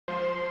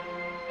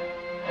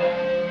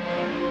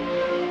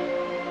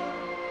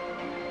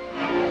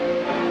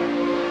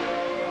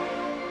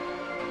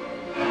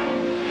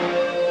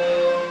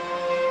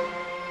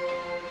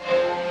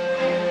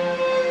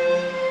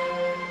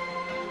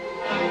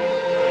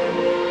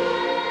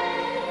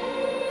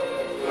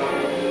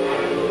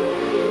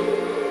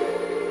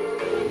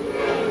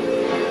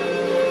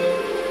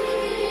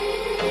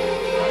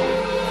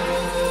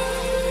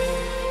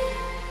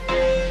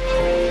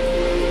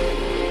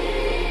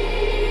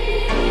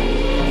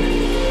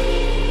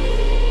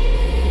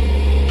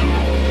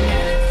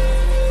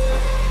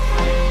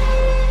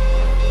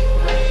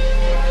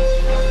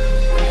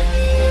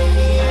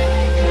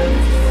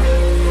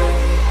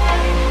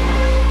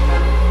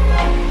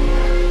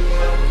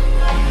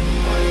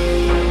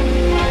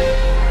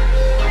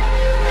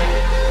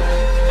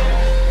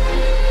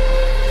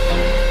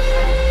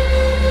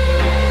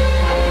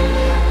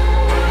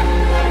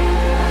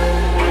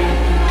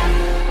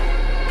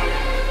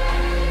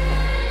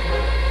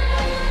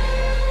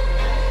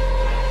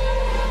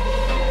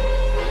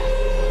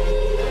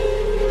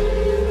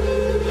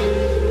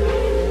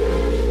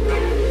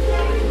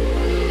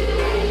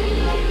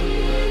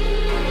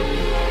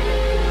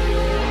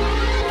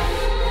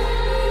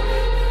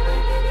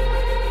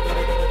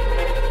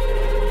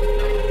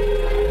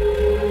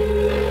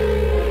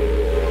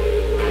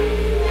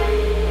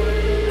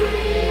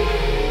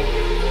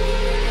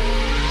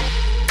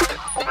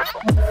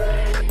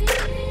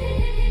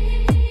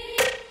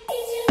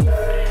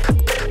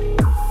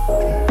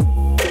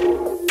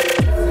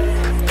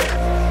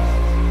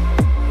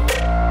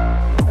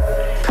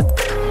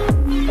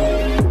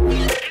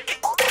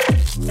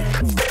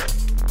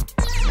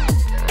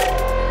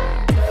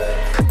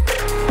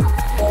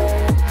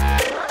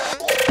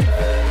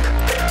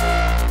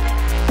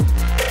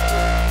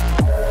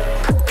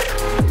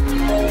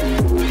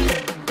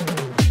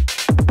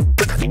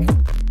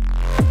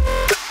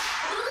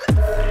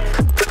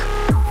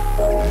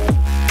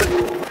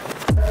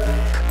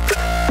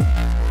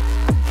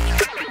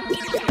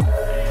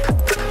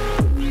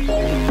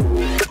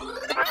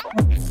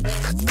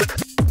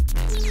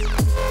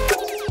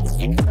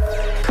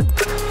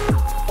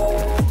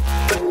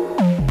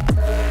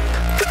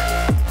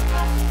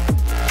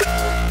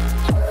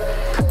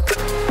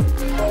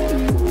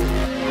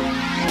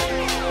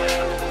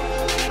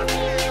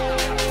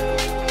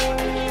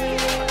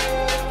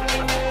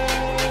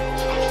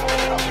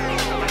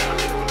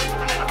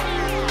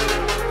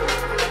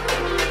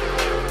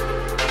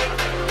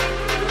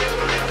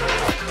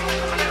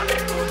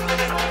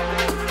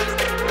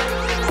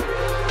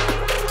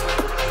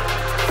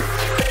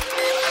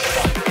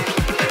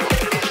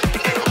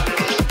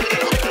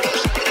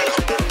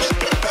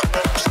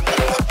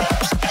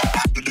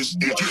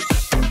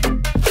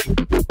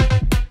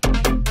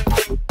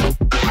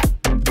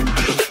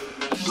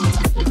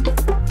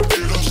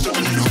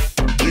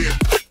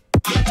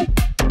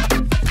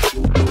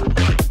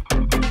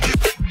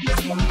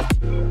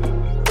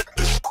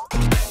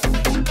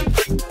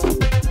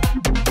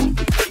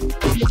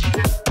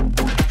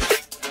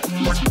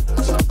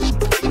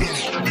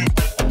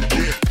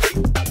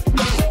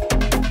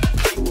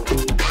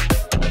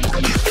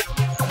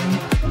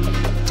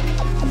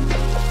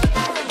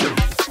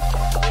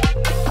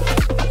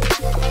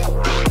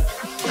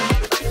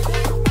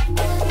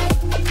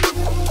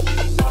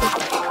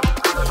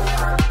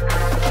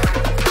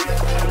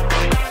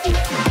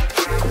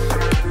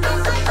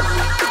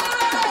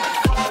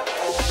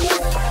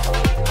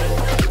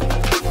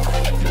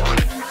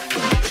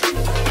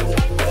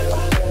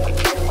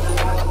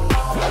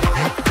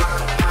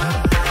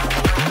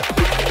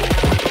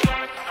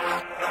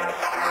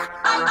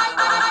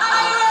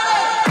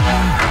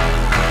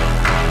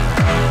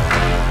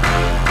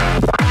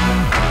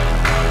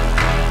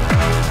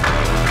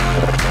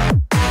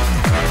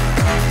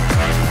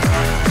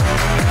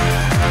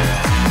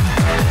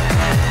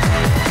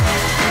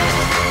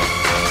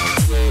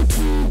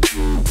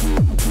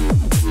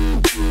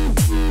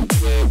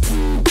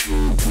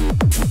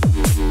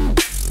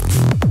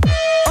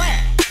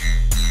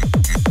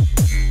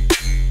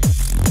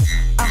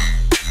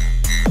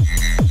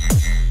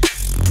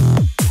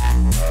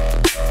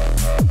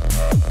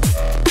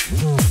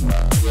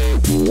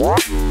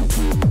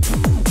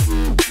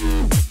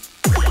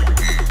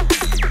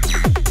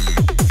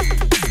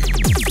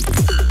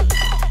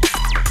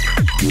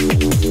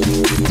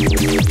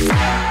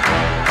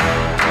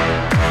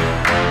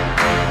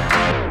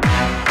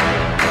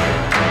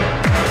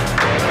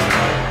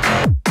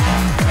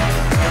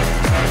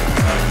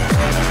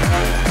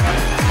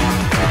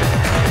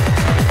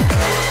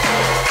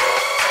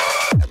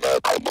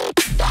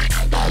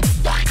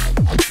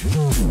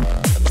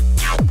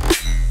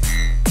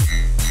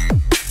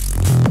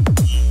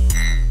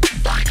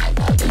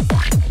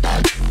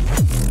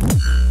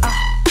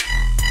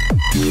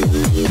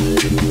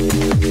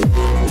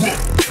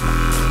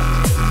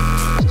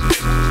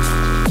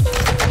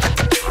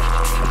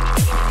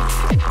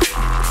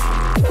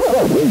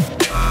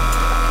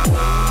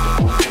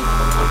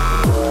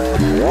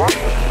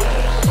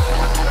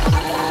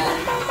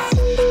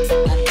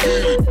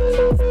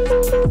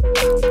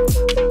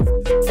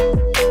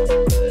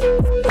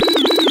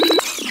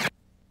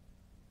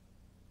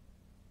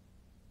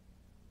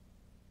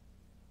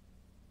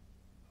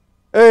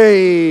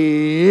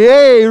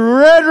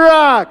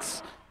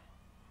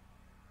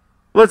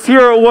Let's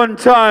hear it one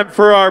time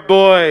for our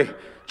boy,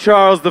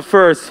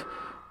 CharlestheFirst.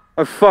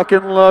 I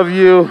fucking love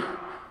you.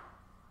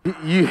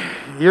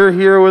 You're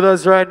here with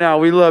us right now.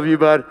 We love you,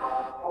 bud.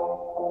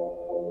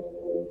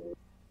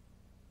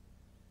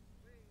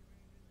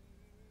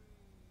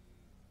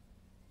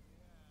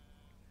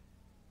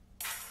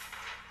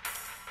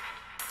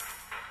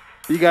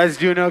 You guys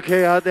doing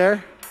okay out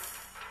there?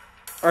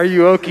 Are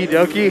you okie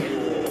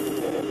dokie?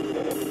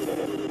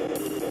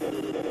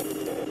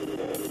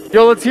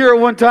 Yo, let's hear it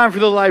one time for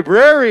the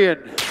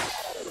librarian.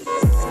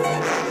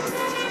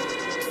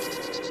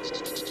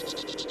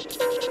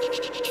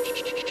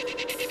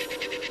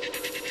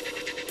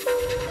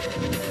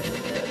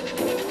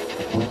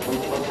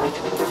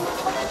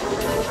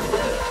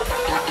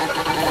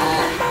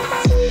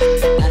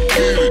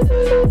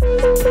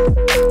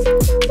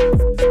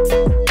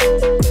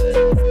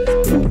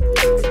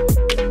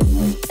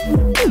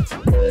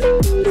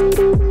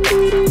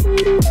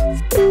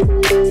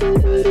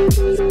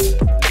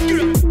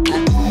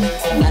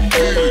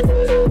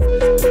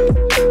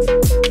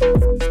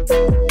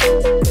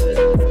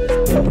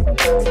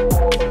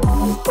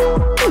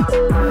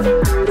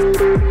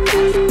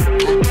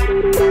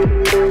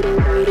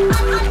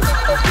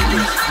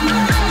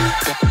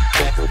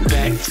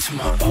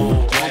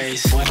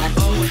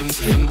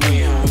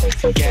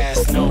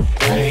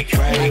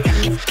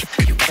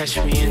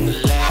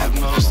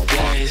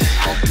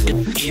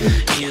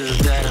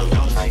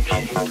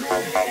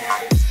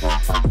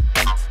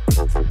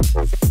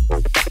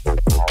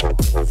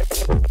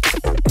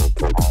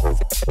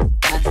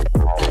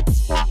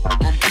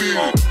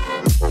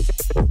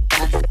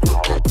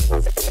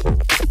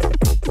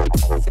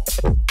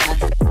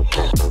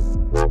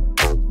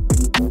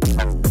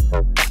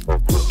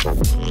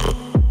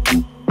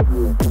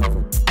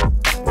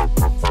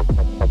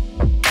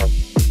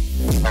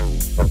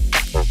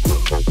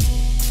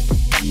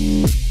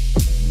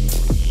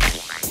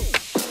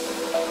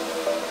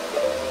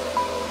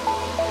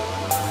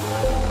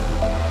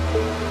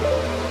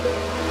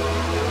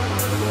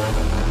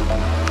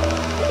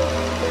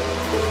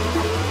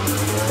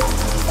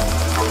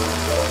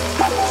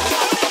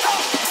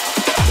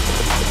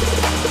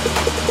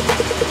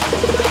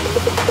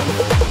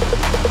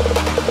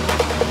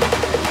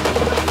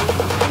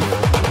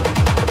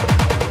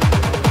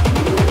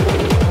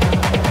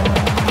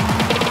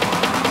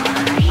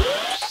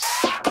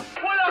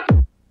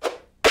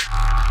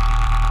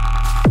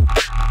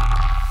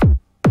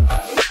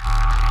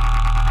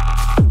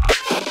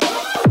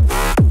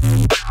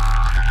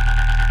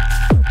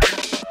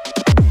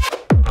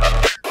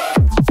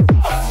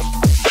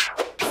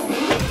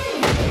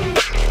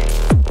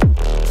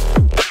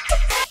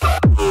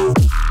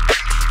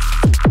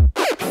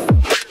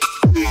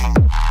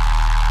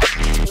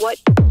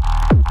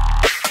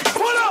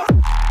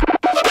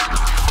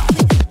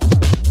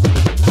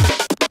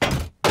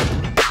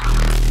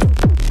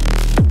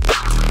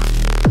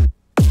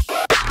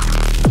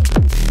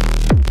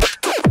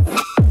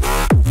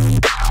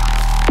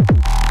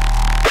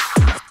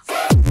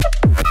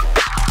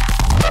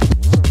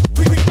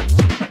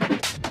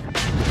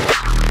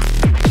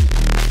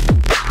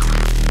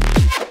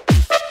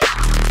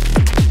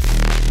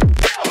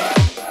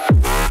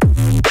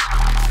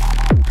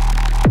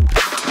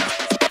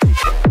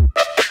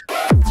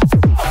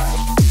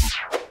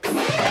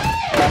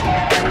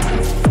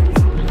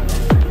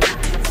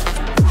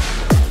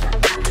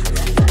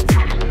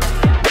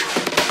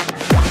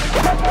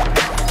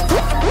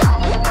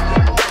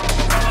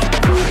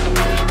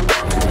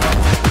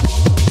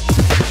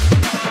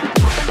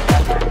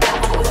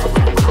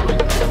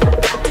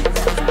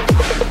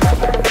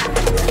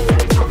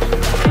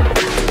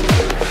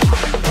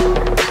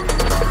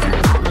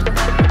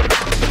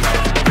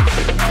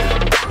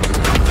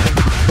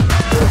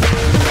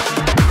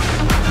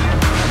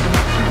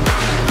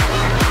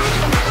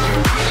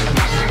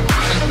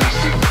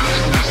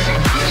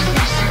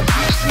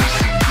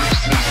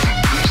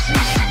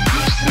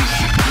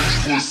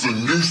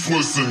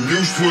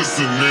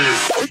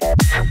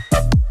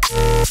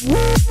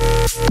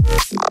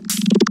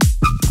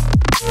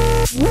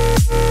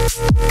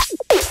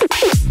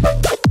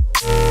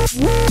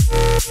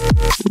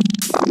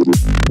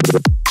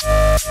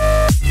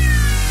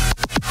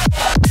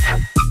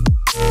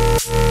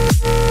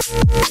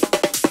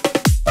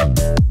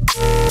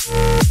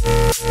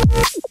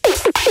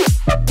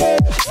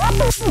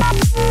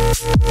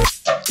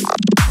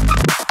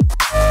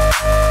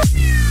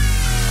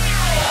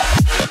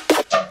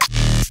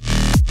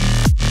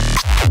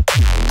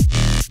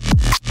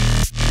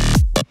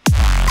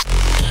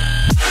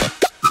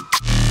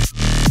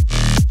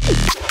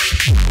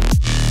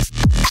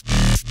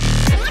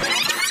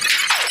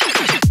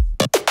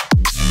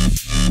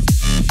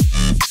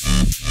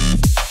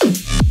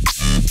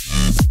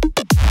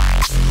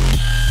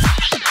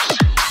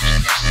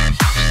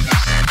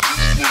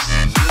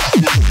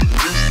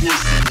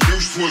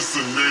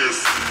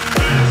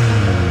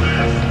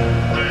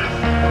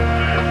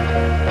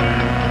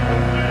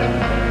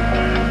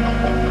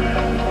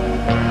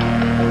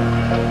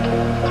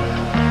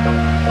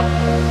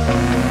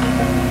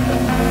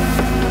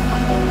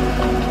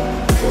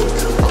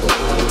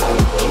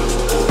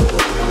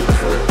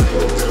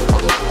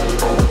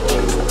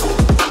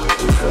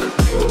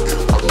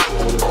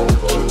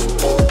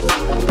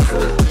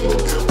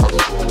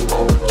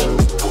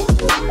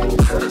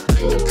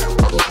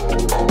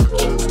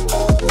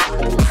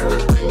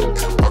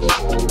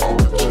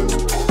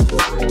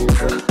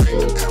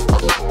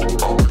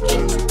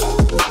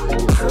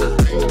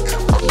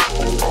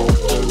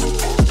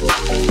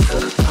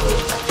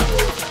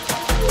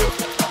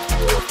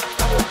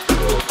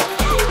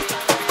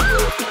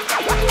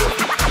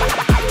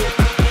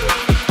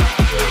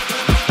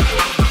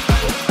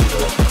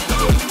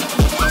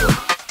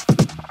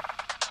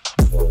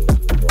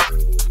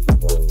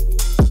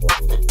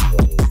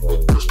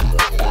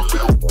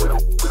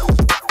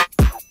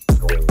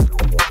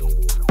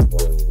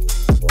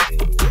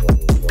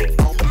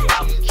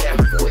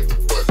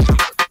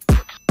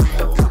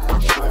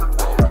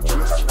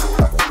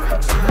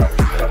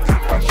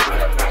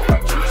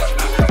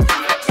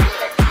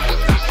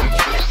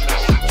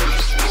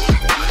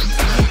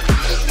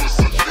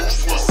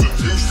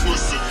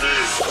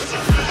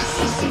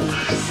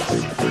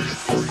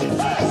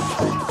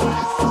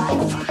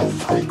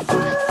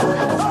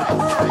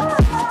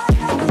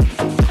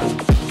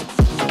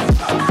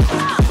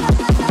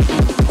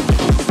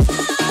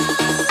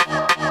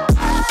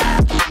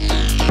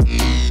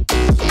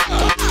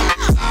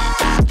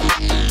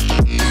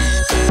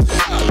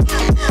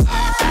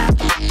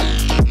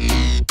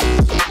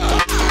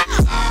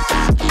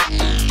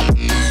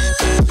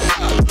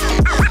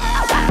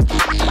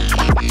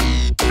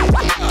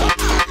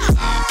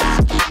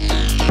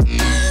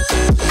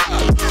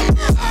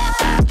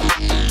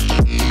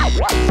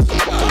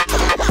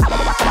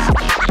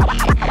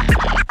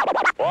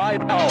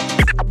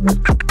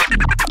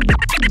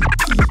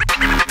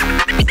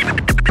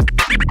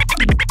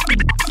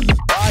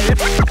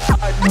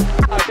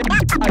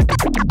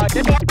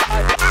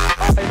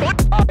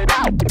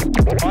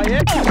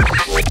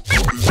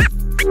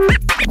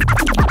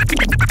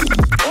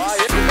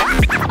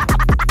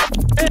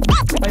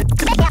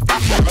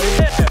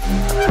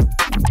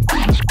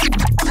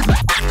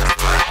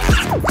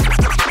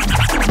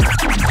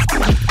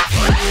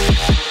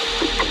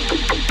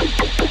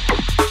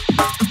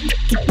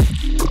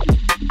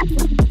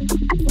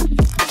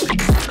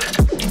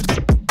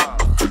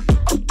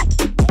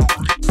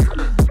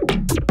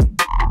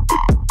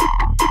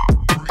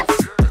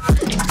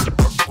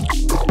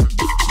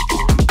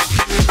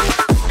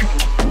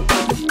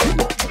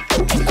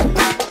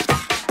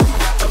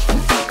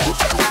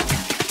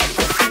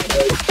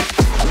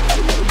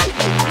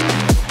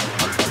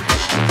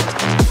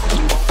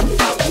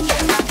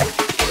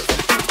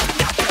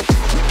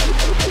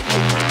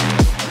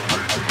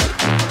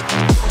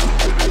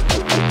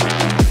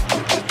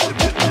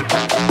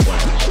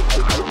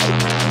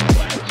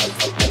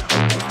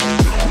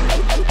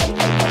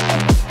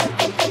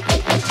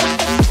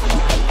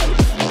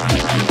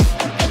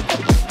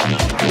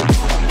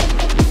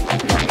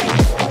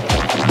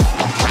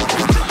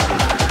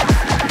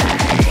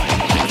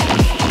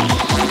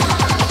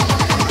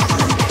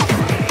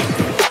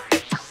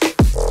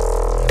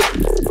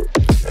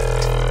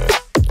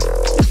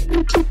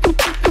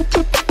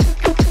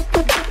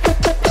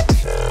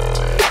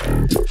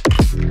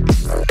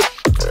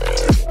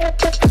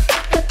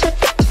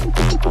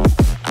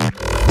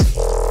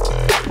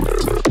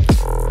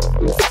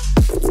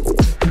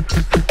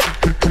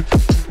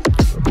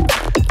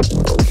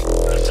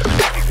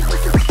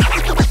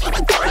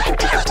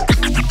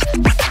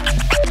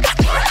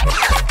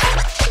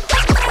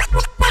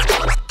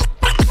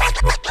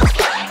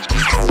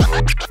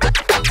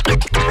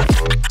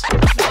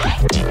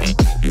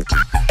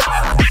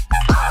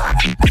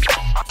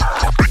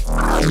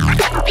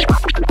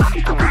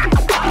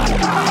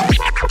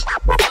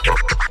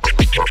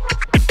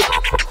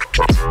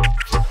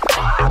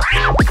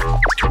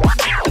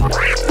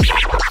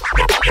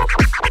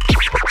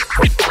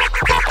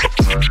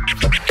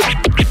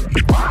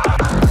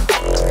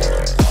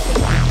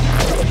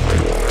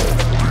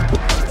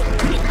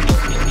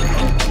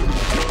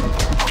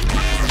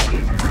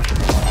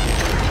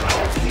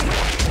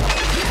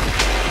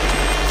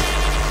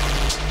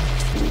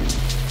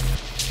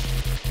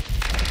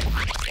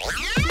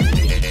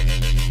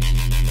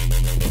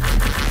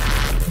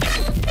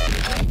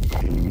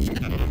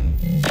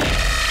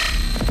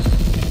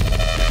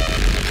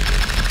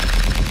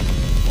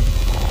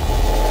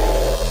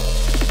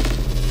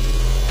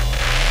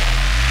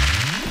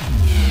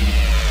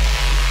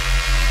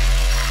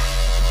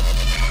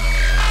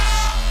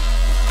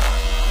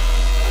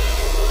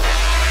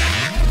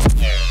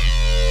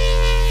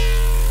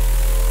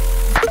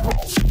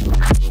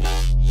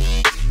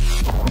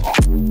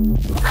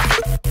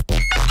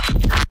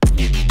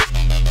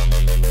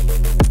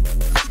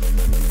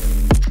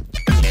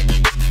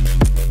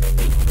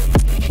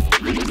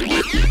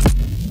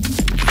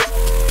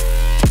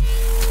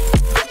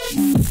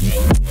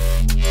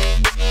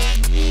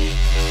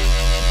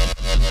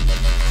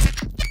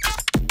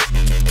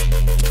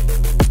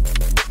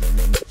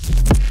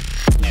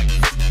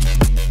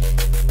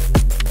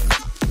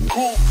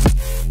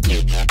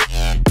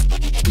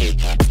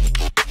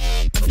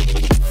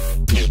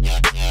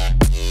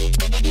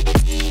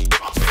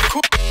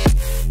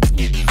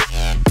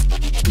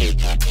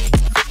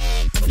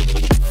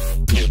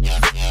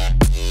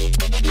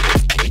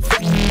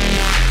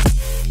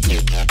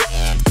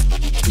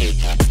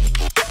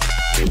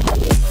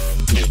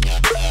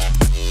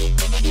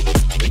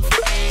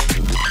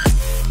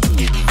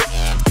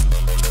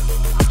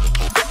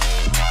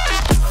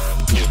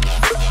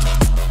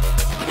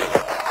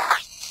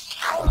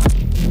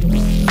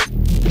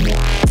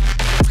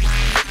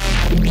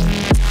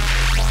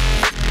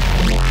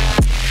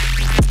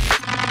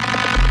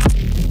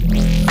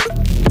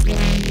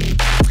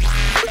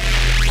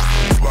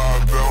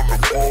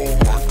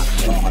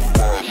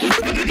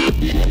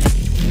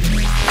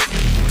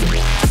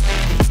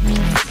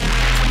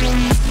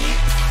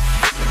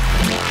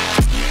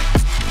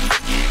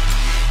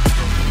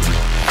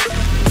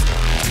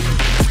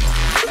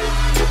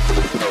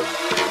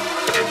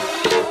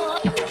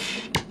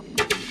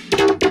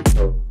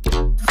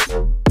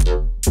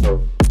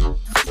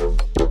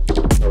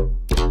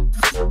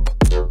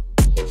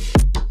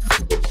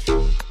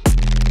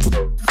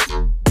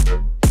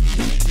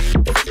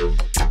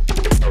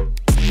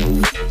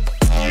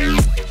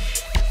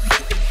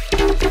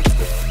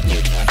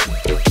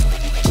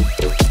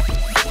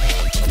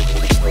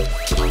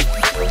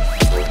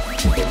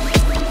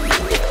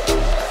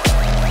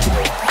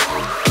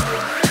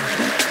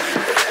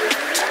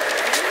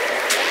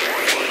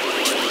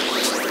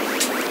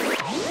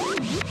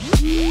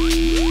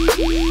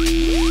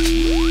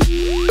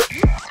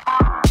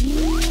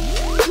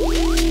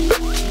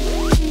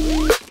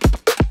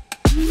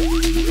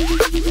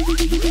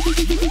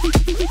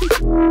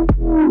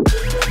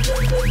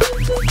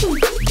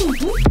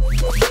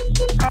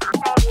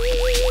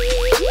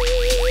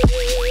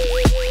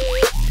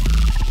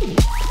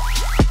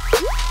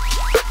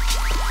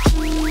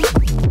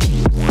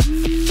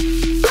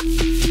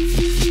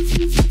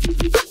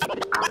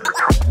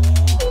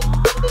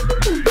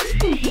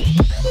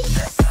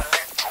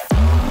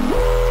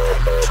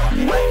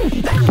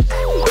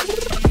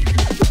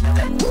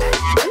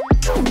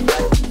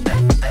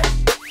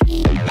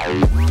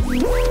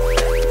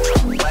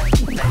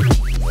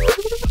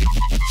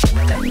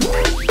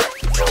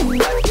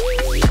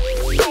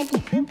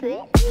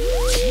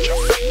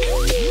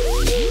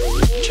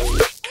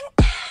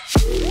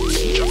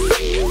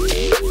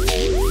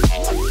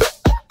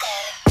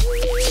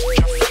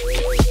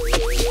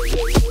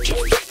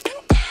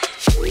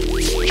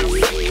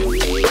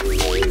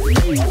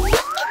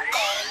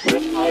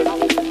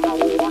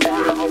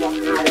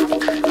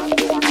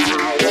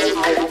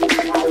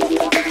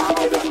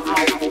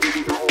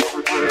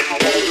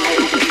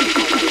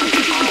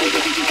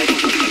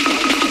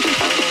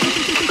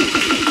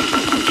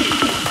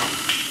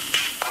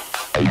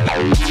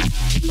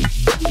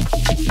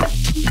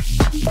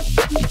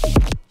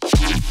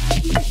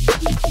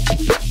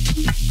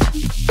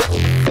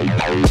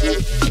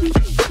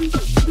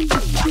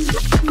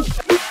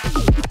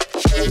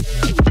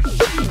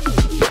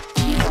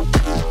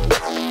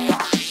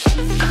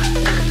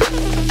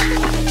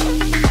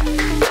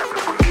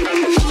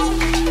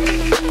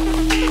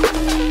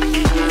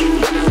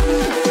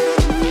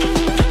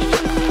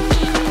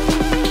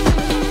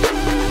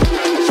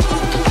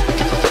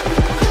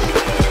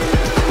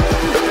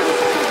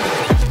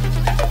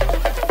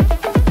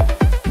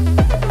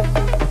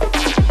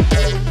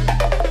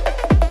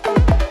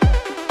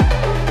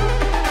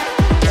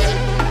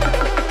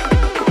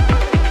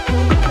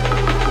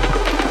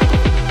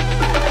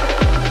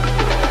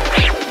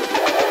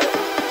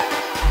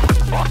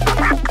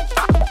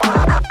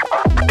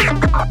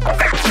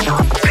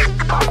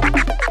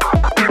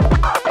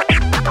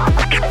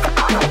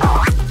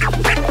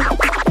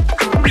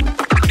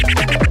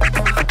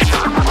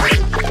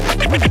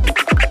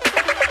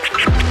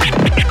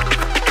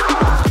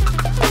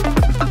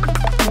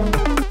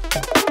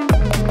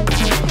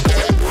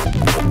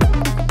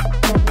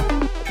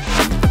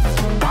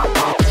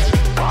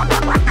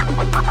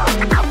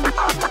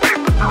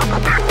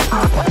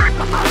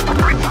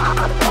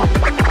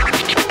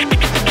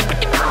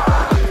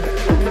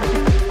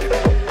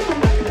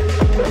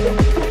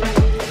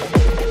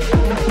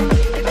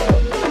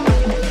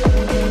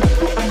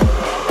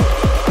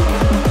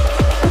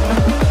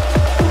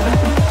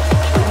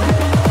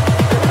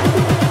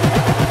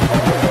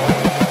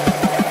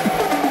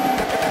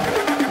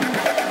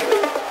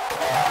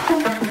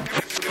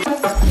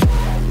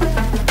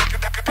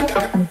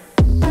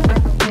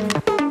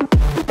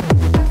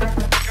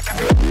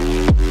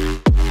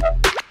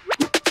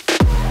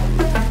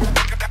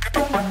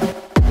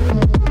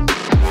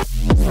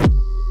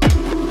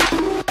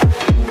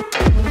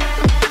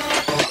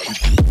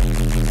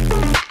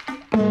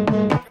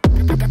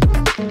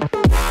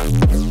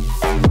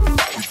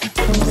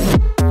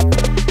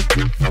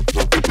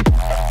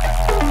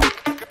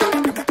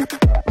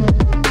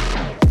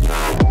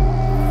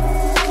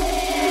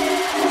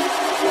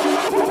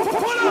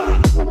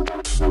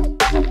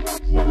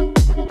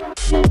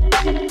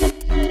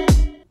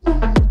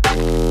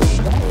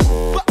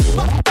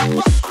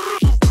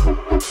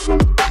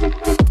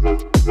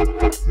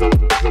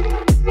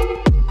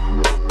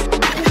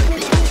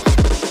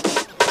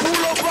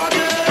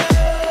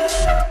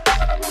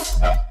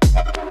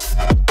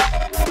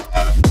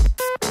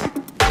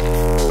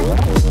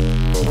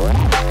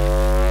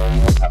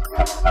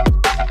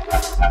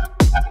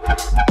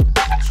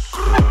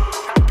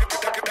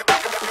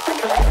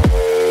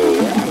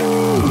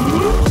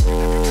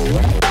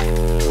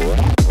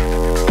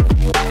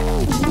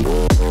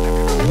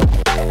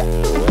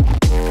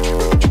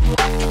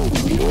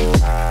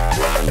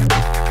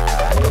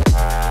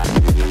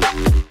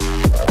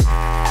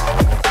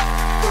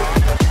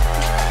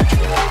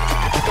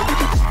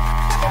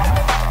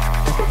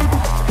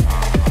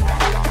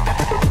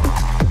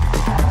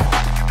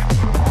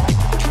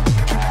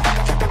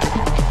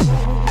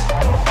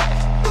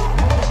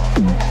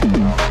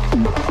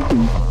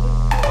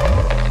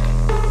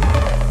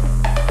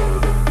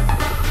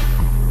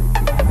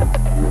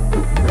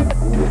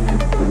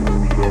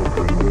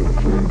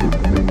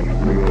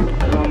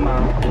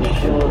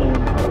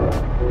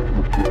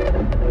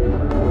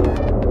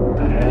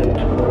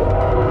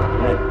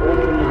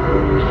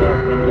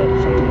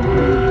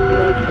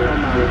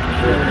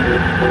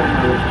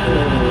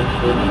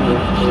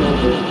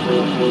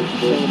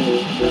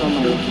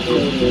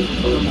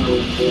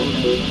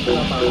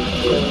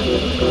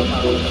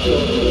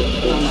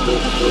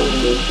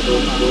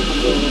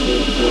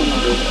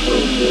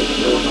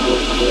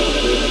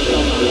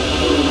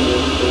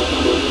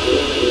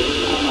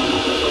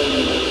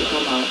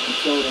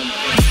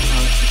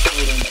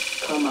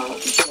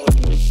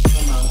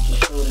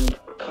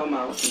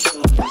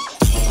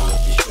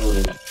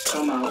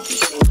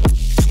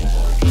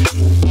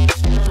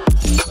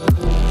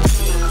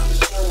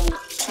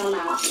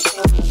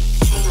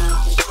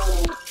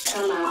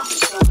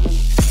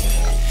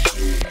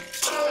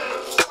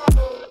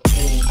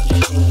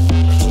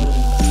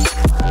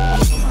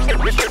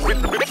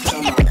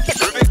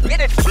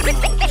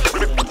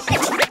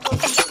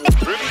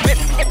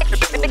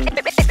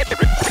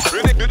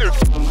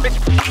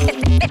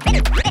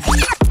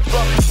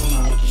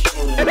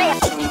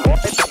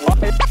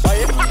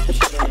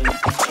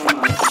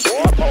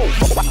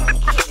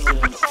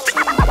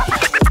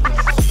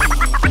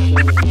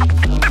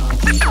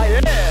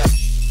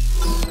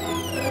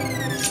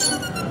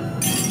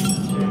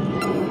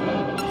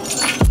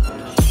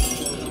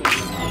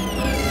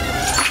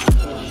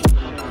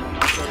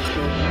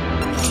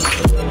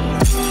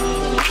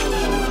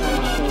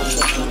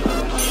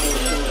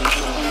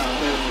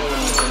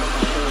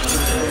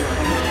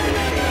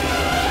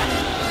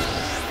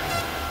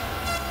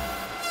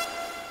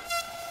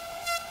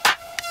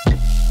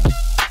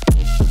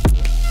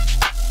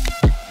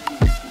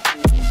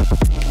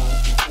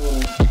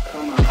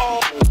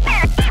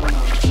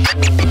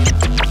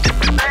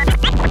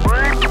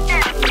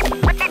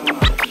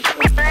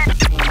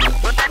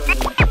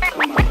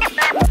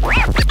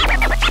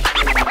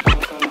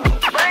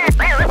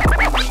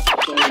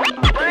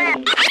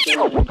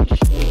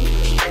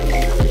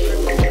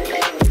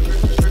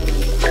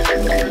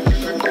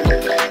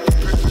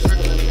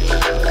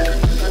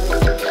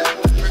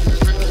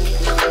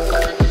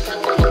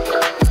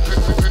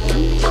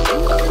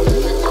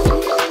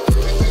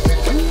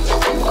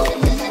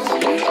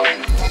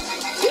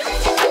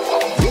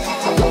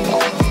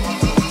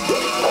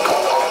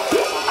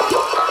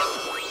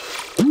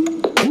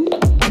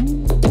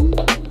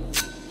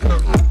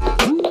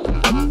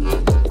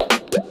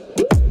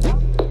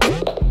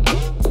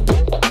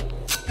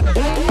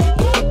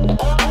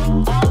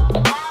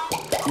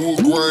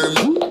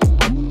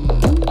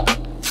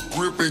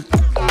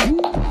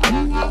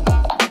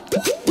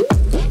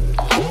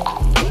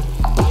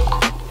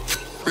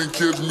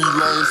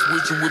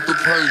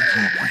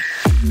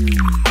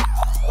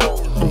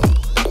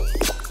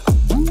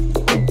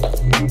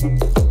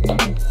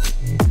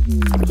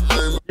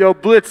 Yo,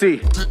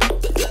 Blitzy.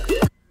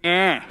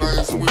 Yeah.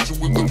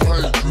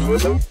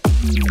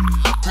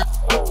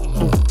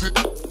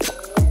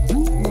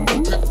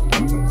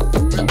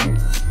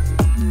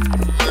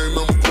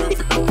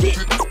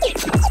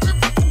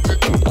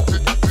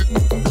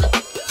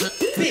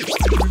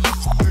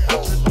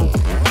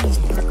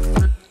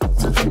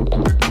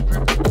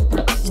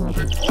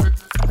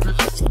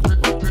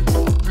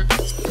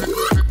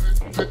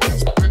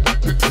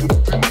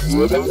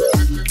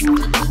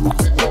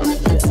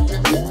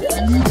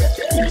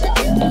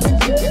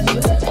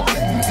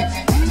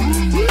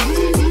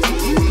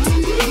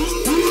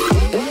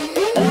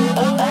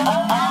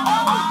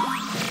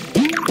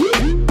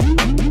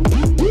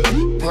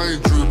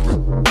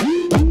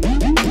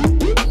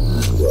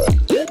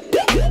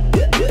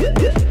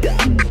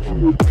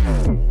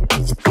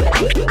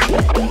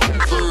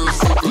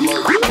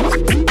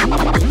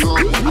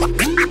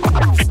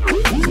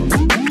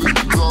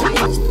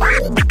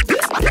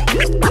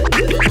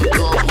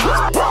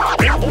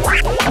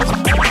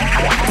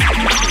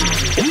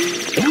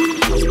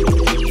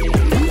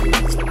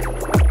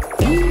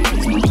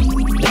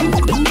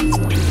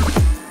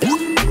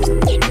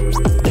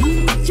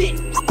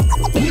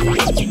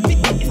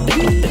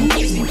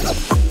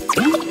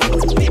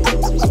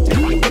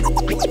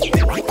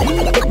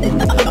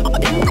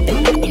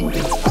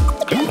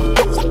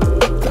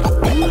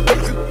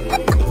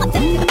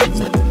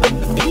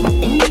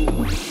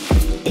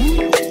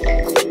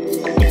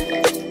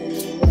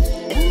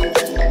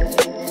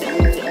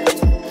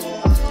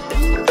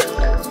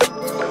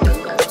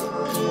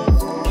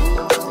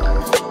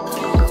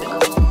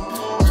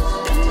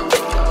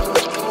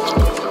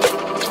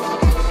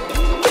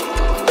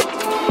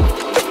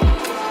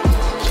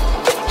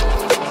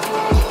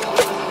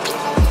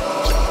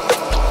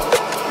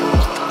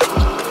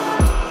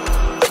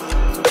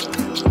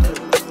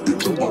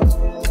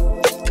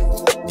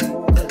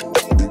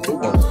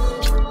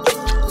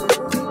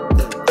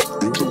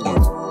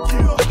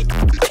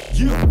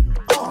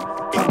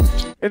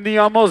 In the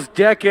almost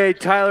decade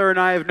Tyler and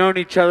I have known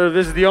each other,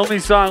 this is the only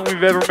song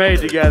we've ever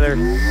made together.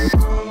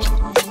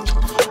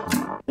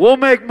 We'll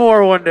make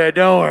more one day,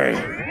 don't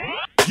worry.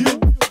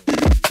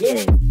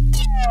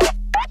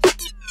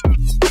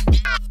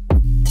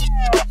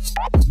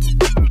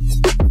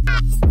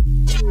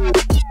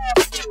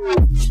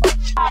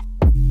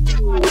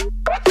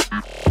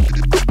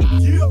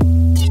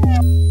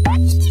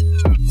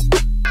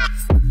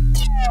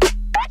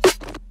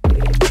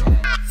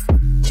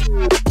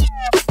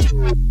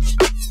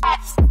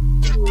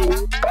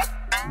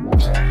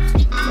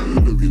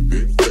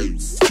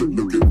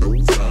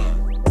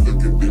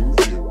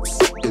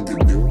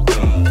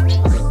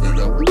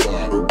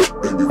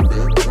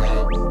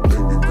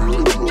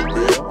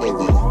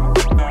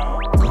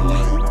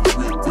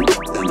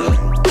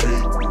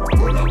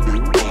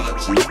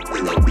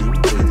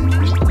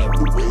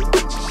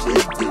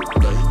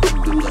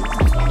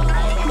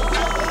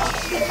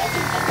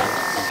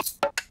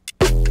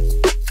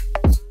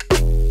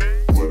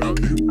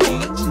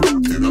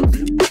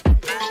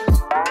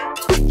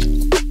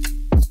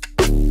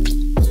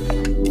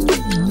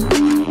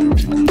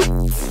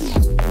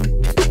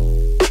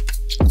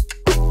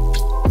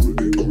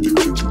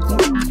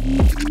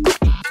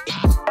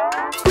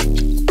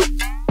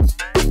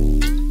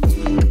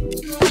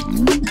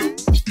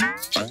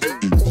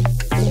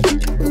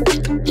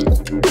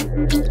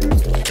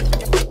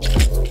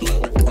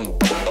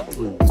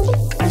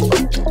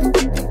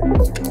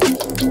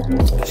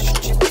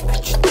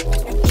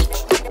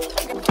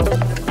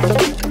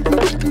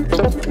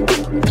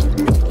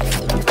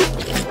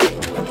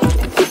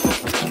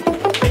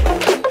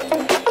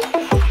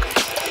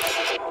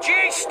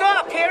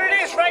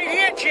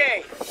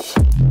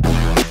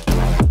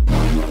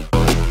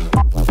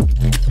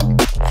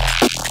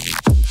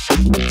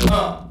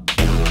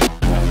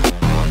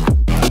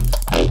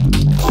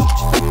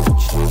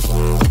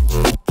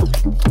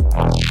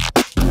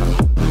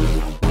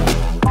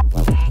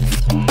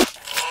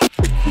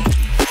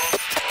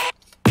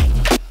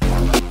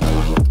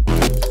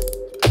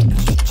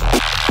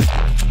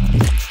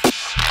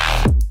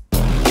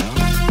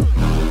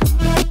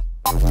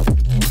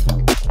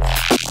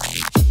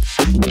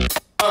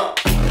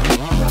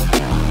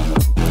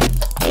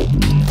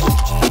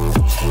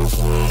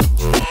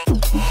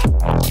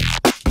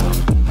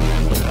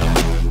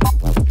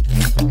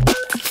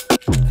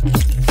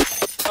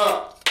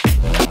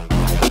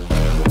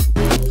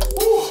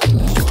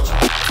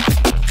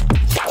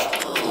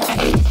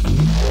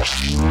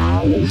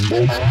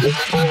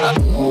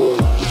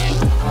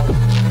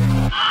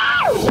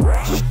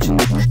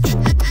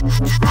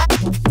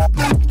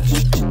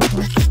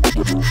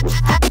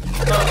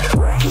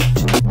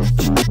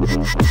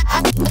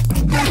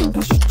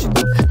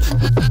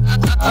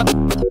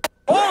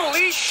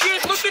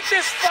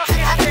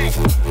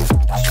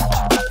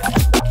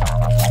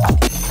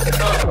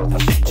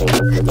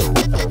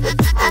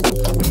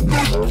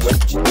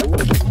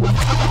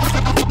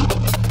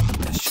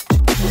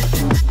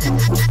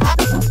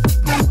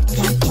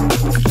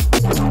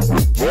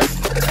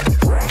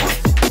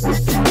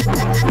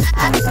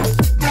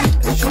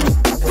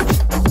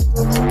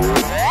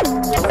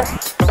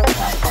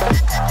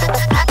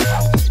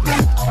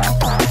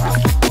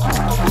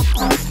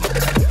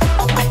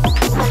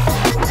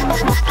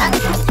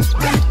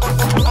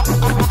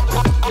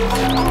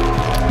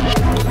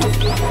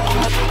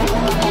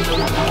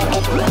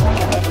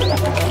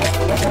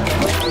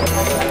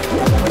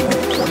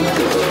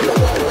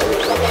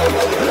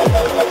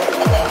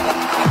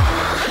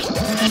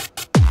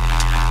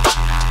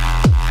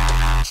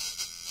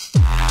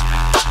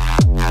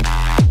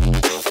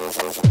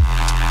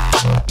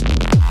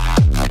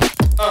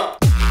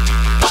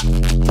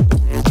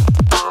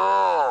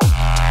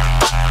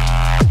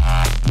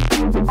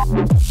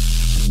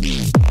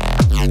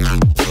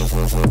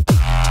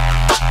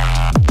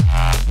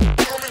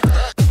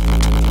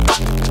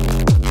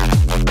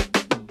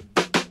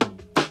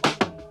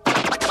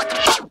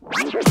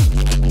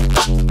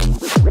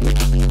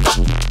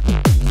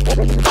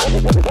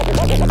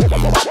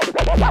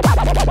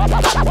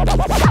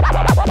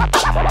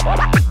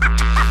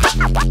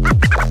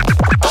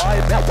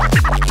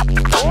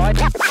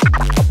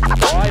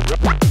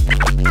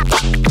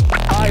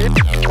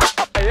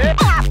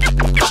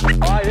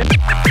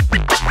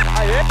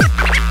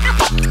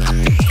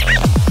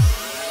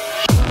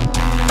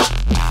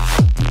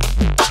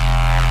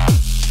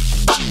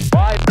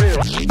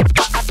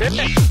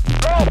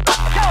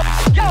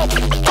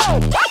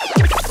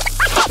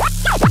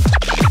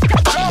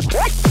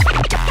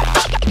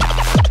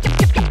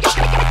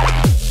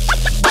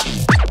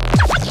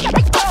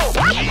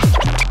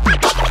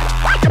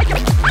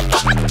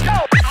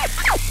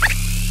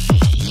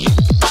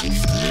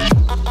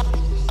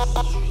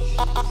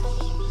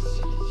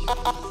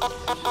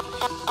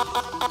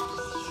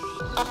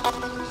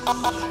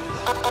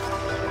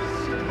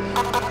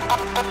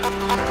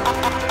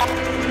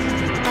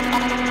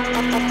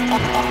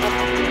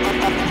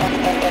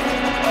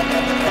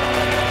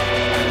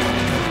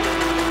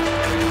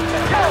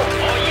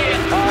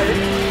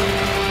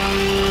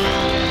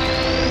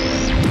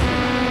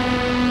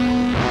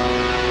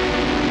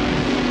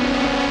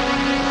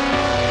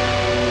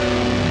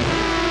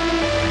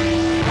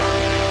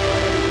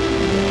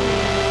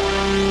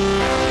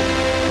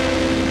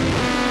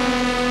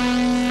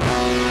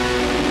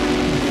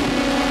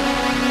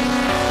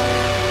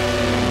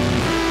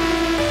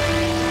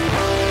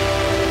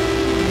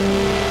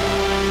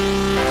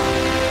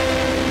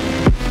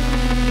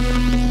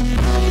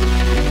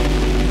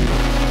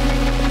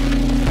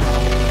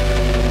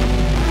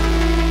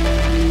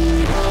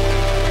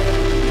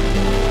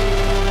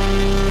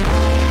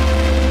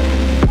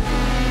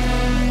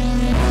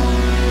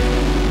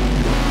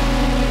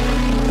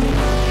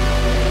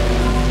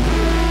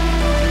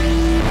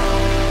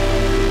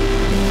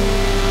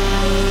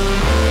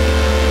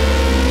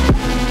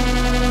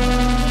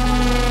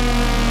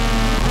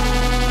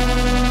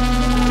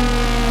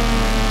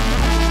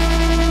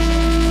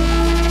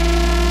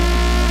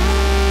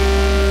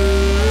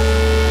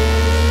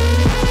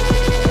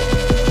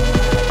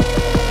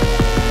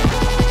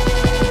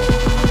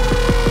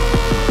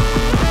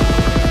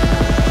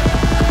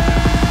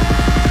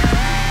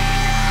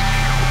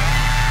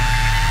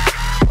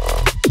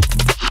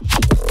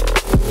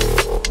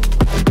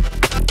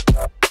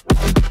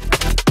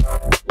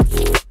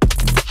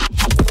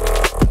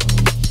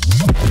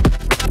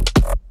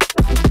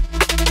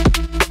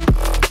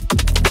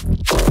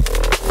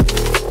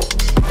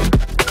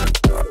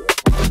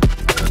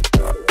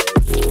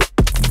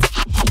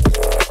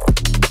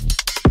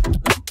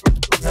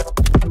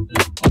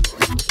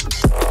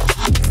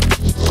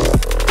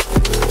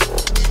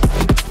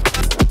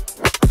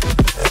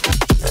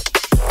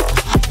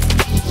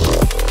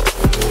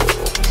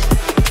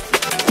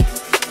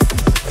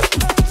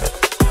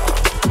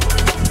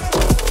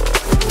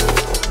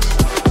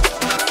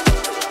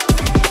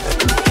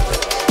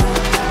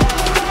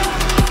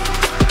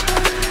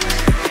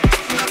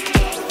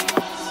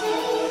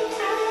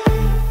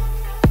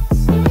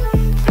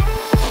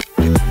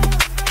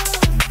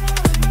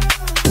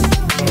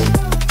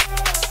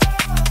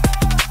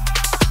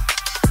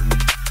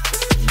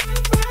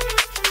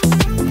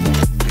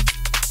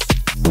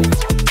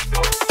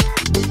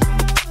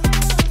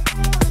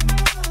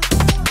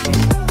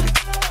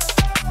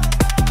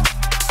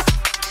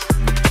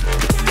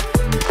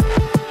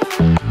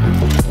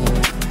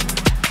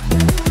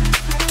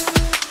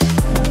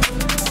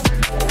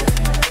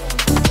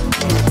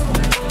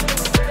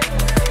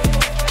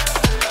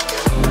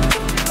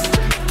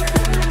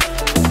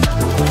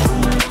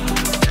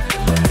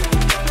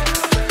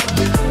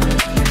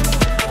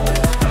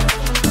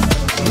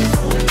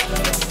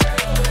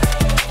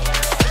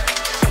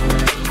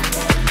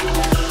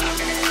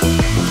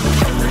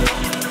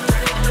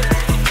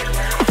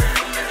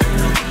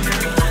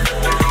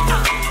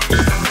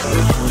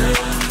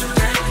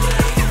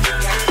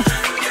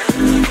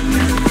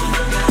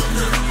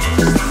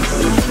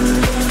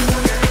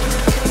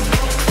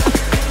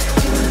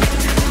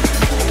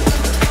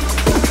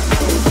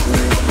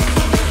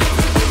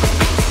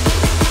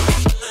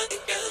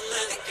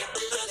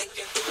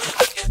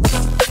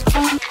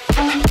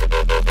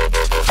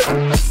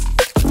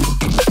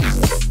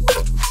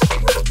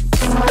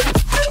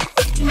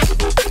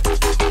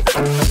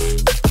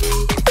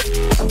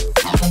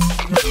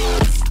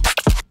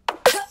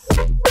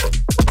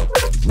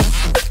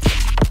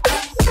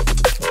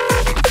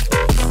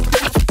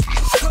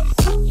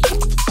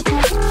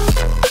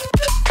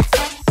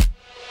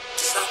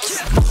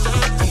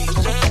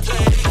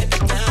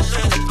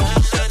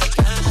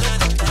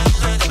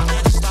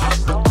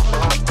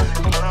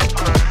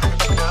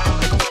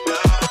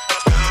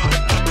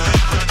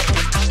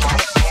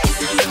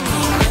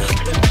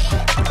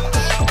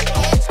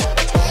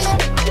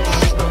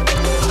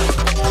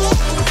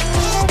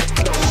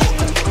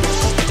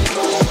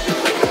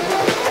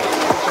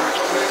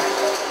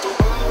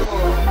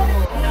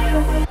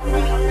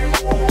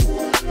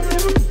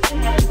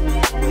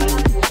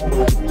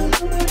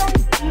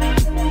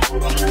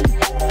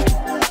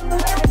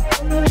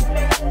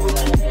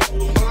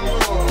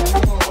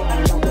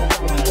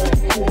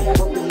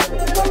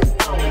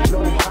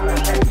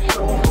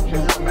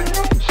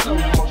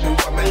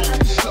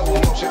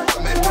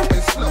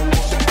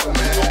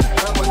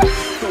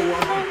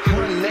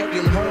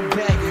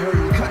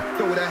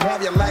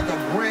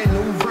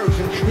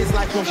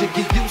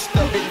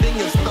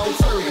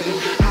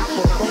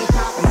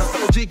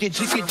 it,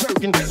 jiggy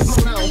jerking.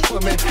 Slow down for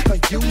me,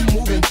 you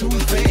moving too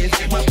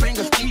fast. My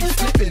fingers keep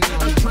slipping.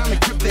 I'm trying to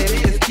grip that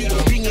ass, keep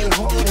being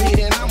hard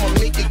and I'ma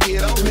make it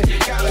get on it.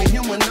 Got a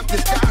human up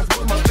disguise,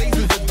 but my face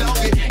is a dog.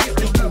 If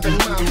it's something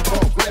my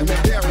fault, let me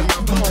bury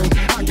my bone.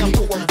 I got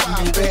 4 or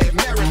 5 bad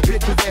married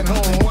bitches at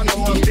home. One of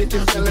my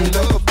bitches fell in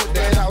love with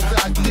that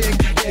outside dick.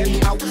 That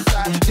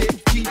outside dick,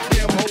 keep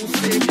them hoes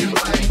sick.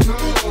 Like,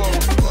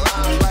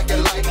 I like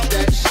it like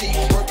that. She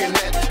working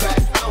that back.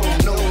 I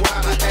don't know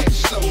how to act.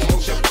 Slow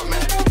motion for me,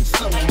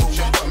 slow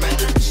motion for me,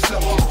 slow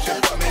motion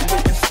for me,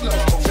 moving slow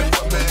motion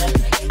for me.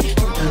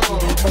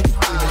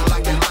 I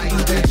like it like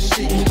that.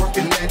 She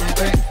working that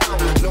back. I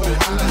don't know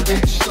how to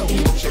act. Slow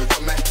motion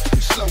for me.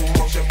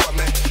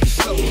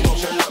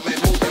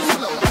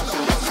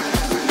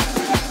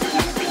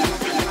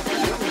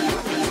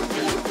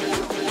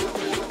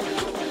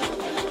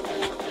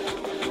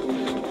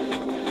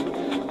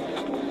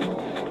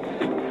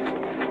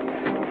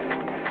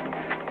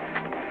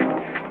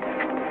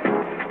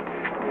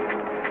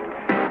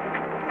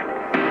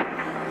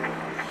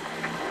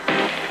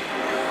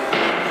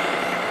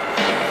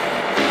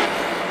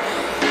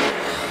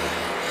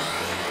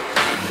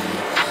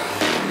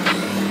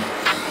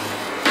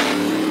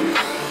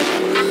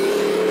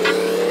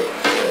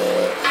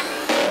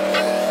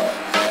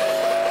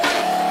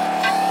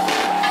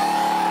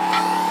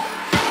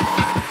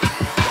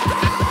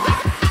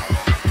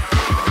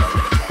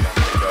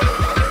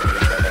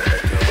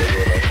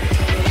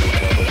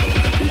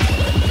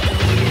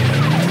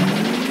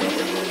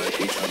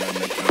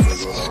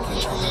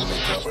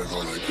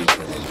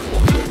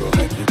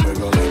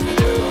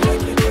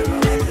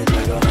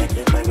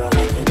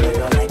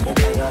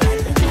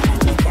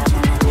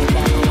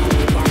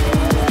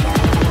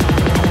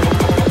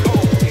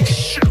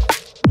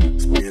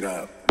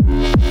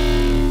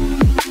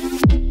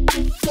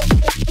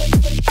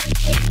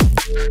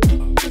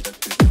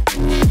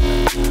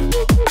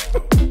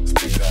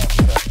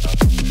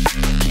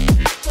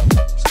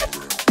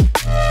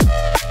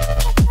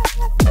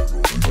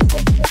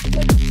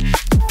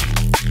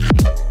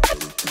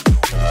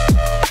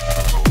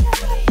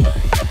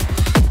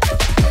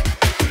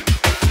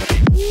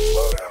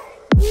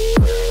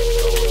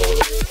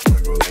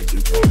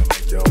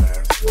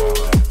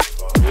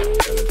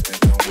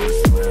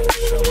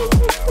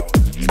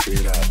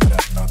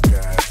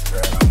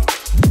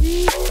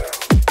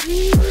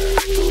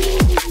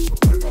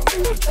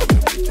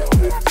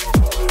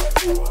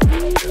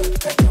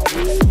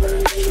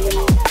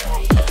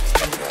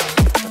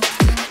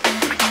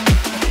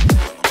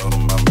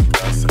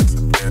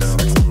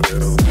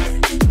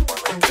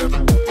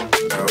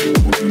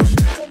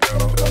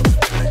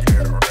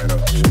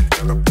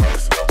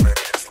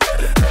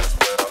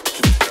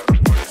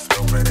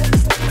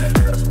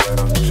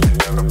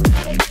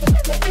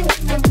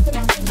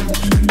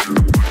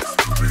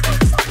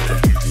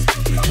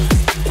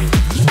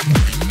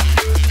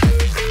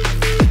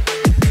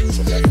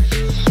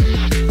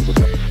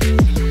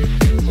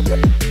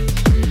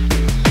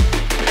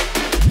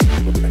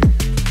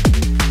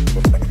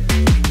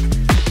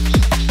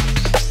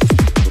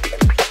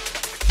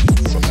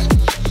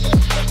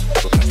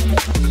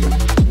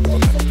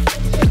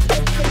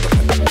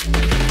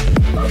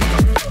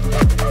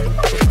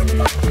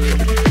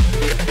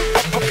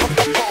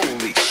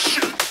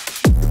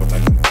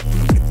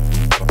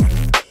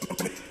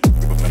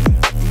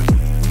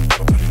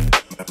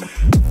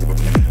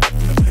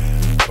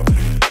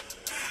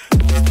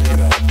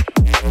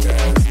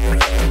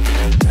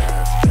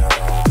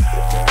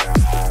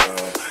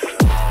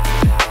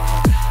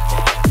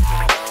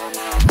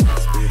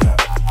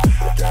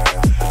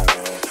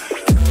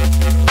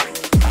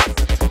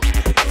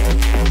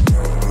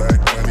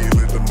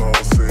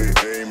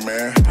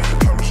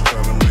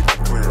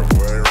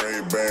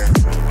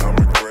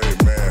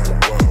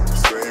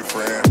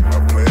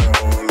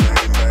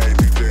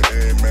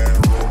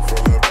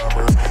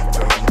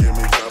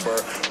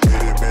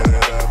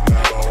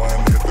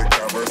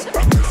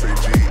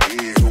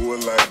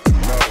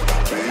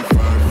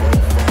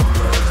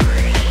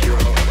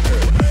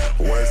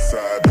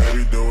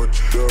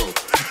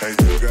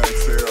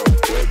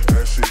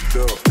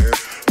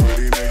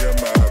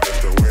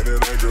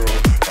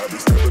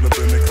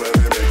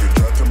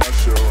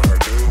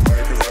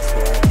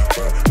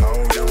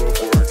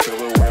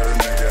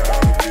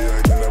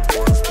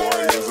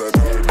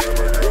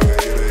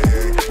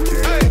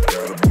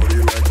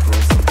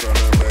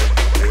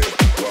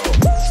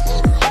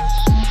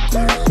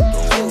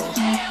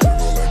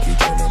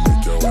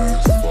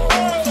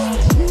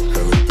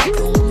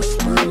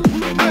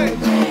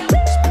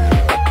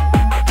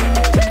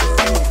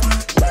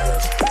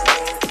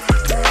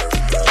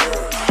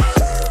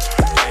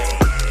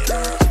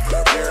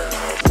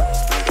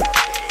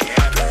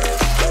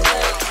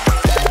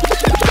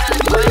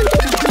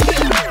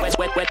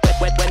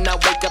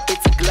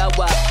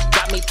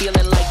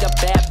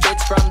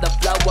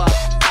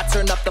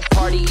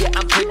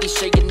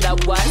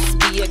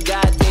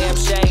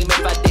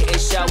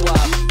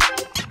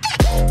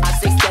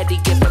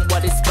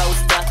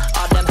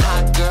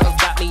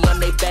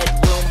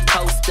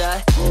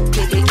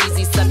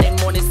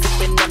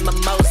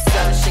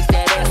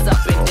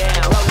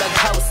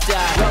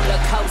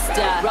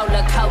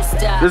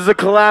 This is a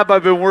collab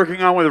I've been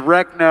working on with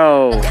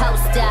Recno.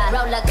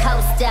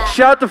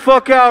 Shout the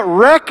fuck out,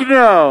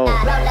 Recno.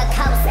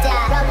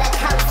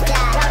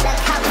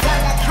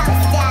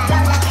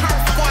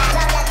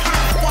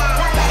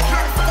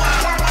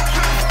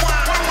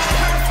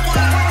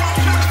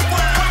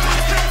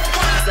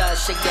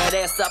 Shake that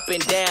ass up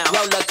and down,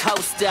 roller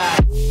coaster.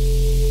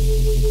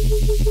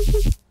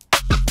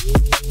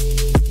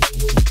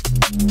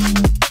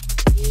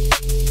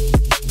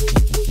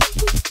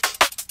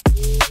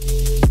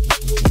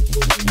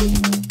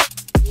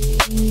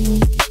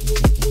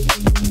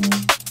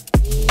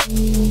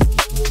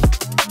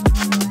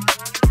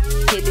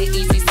 Hit it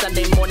easy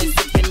Sunday morning,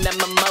 sipping that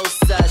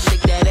mimosa.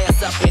 Shake that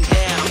ass up and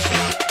down.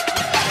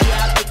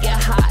 Yeah, I pick it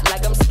hot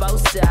like I'm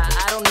supposed to.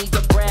 I don't need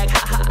to brag,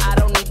 haha, I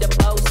don't need to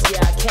boast.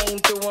 Yeah, I came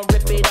through and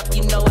rip it up,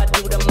 you know I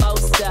do the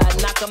most.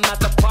 Knock 'em out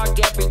the park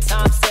every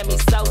time, Sammy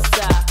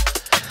Sosa.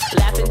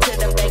 Laughing to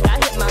the bank, I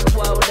hit my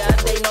quota.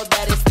 They know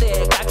that it's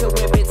thick, I can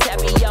whip it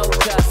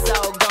tapioca. So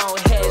go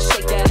ahead,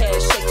 shake that head,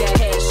 shake that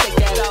head, shake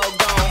that oh,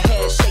 go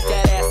ahead, shake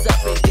that ass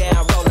up and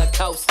down, roller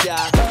coaster.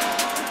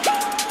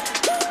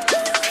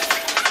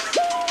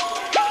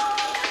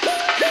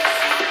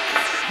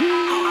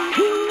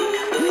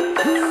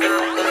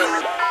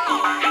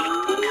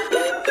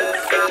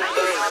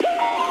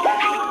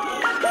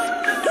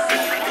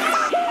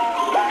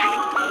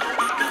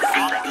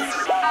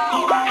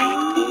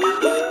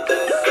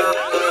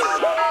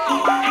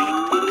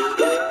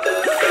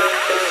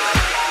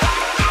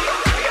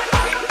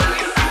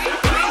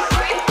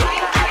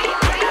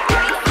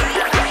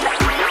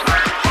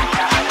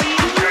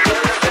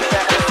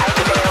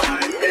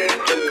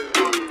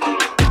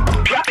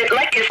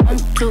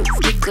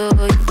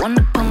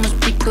 Wanna come with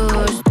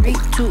speakers 3,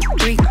 2,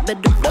 3,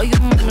 better blow your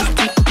mind no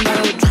speakers.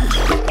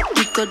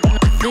 Quicker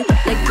than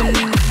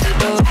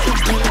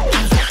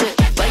a flip,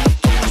 like a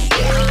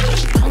new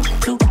come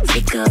to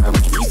pick up,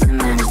 need some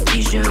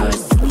anesthesia.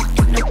 Sleep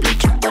in the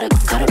bleacher, but I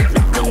cut up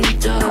like a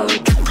leader.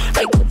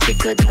 Like a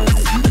quicker than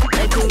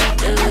like a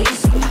leader.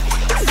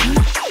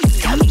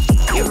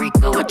 Here we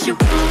go, what you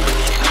want?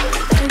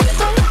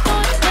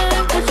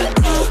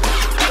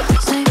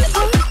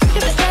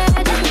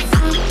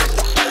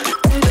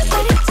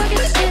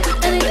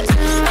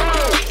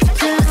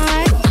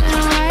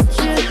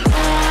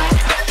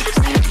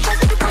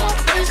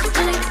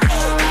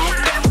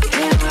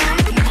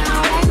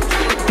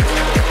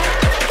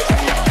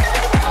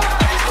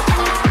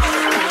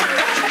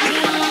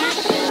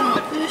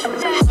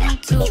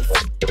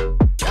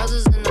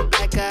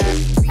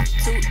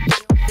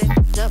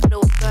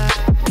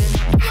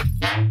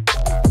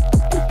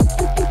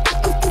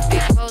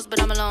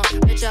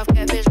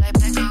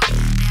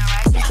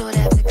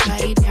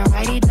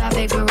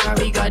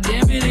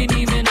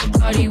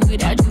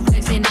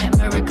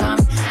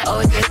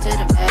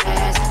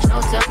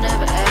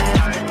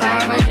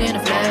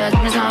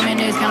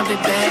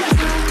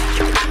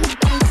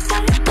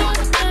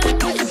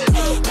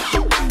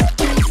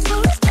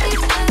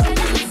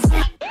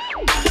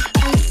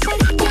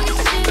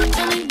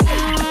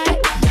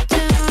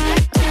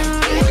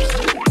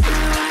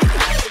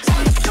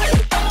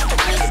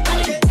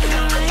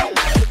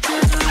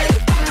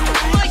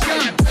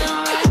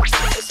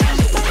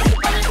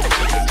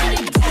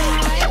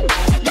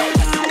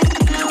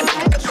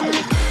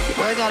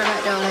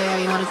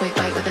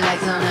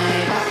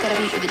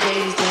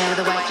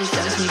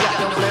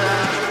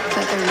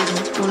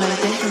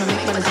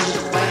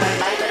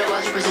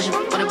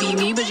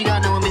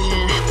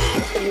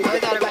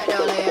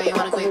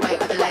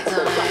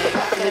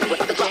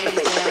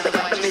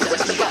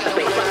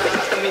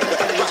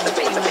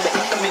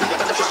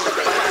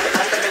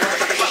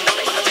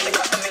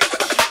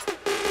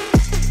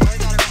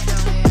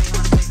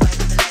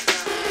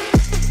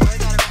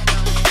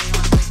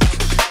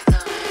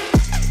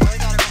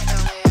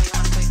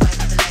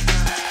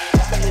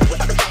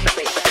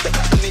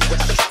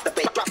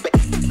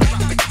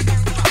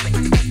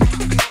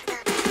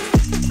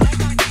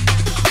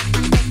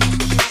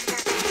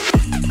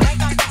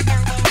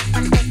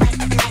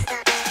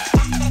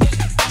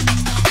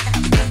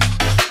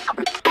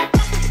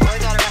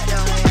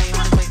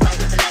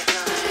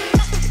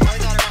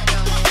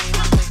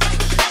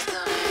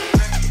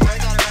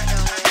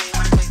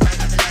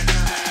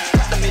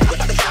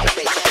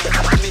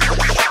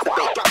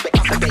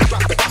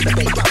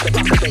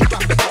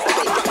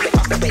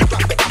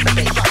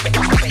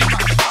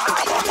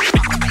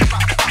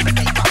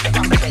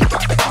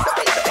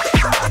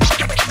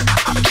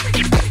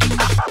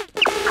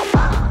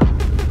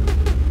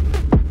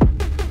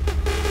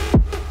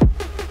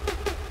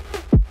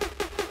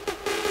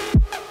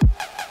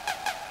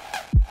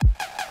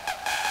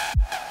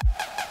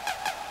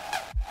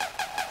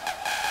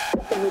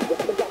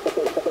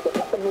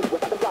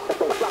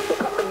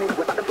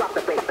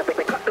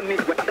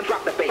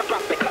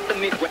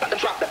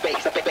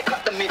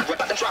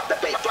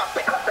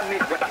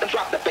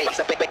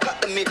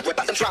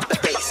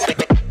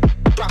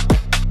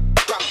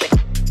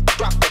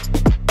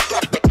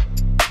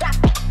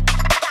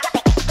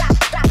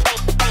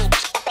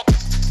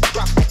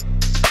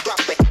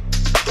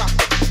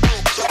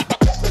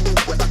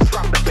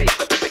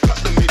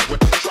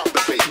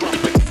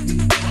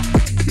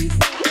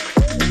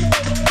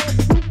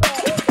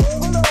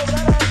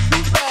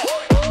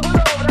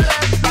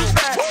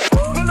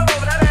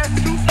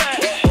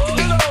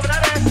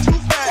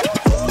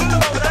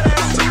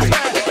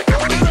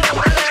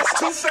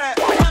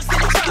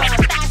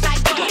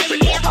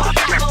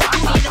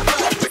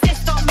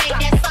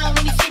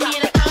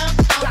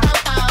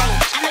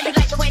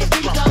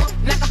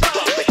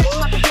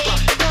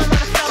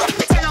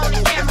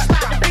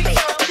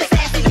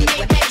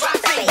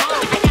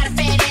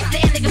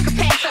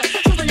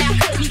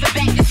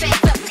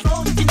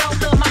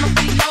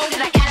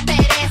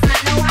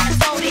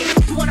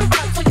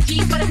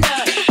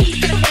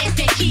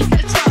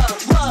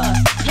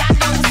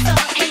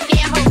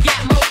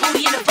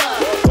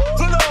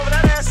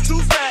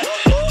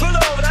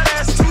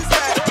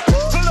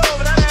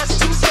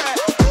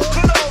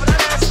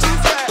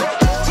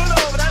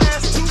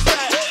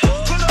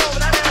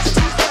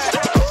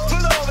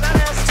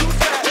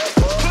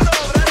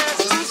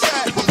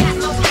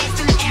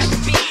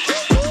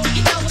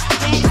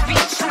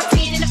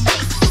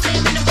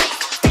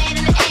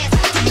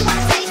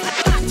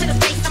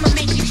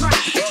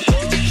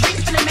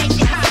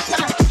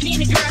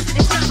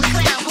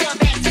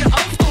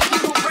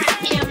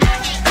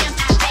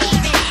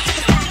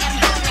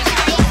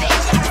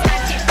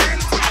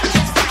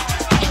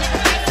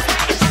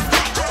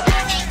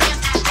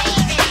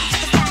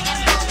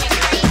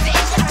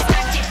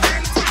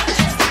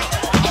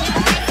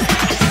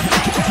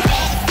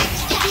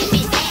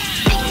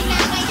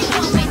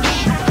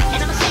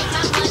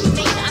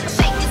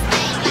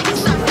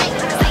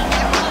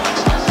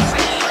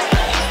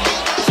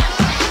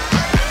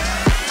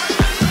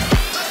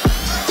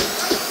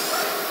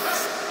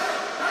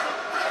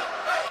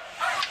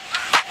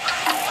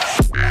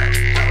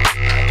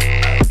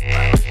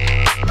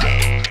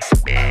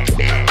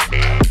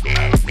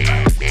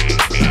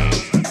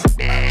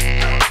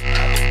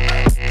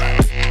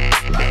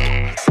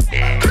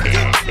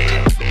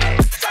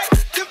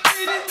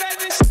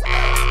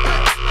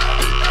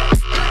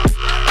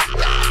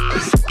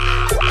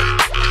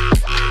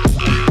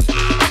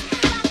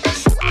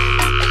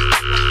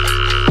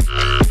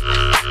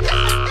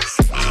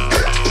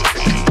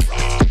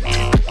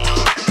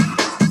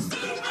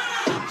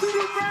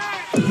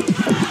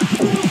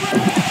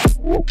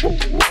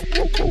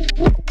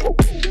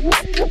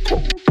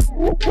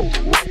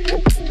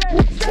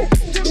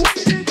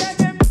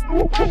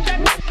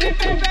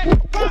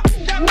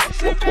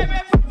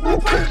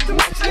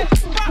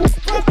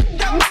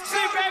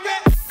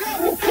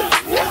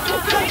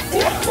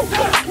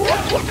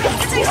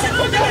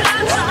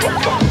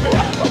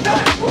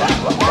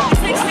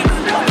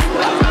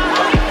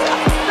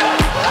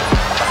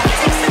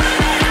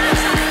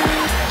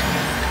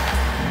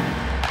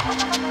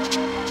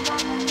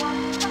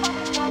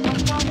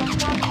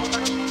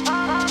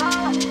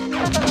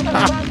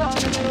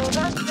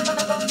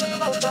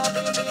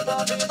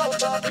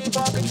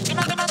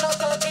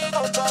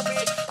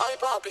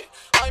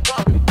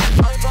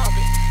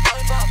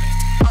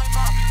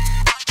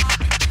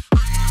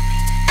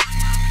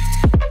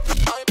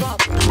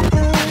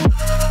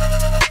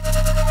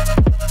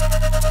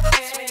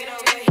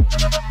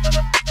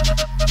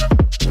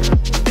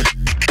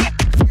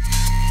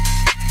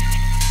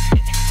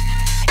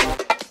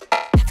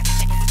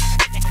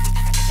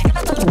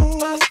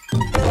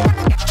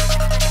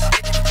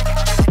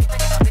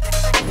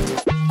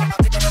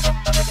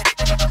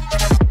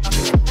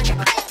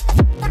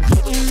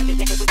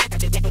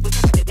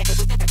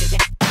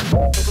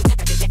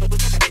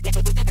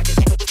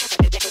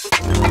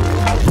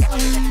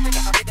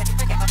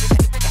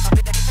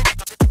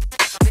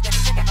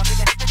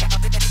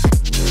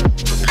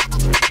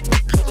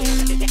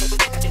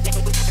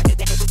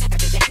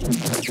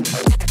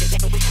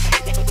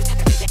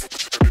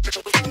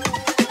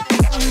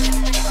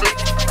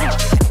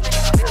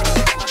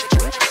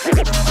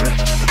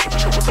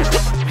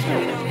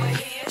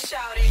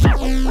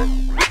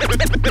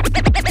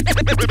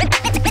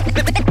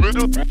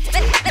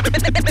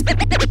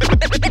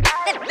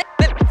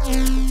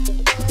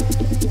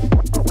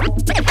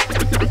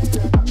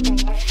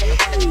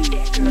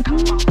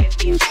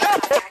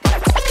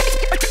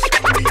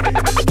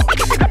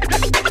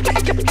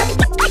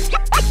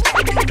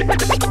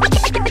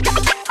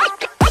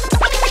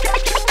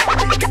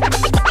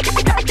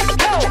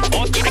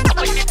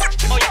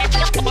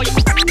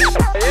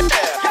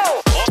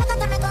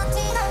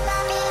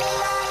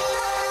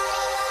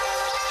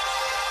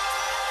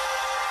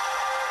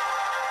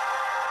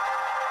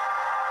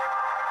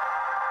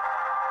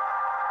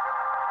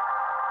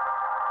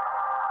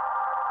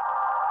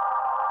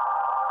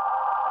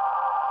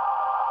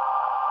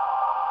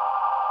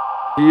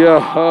 Yo,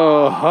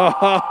 ho, ho,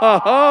 ho,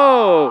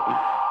 ho.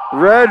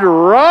 Red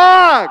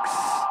rocks.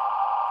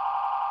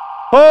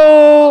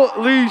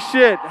 Holy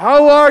shit.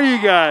 How are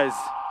you guys?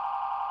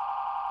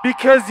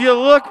 Because you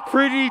look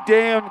pretty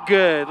damn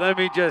good, let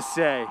me just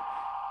say.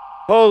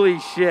 Holy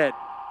shit.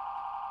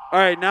 All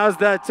right, now's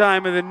that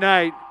time of the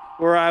night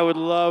where I would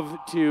love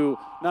to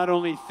not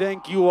only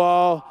thank you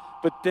all,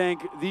 but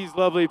thank these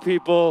lovely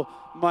people,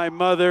 my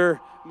mother,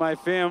 my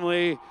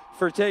family,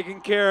 for taking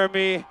care of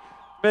me,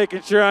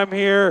 making sure I'm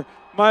here.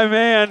 My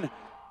man,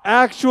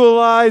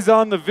 Actualize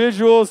on the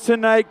visuals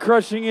tonight,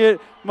 crushing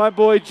it. My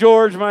boy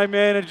George, my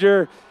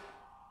manager.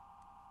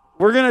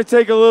 We're gonna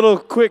take a little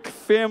quick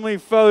family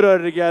photo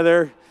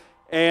together,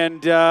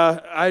 and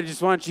I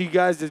just want you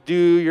guys to do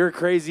your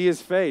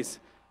craziest face.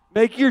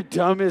 Make your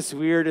dumbest,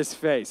 weirdest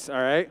face,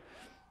 all right?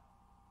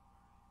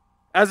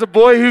 As a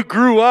boy who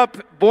grew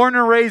up, born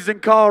and raised in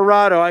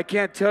Colorado, I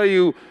can't tell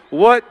you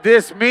what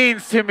this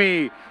means to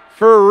me,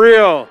 for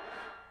real.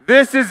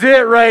 This is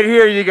it right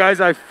here, you guys.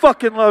 I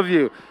fucking love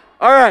you.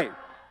 All right,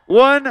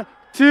 1,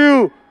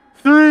 2,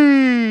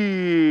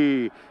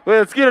 3. Wait,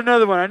 let's get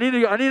another one. I need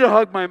to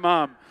hug my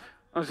mom.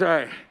 I'm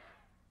sorry.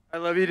 I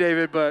love you,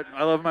 David, but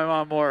I love my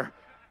mom more.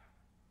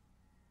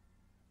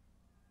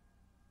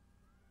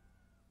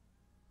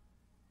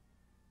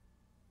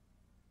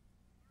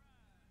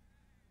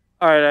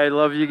 All right, I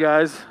love you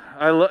guys.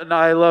 I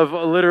love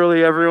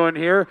literally everyone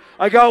here.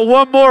 I got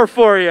one more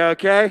for you,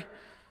 okay?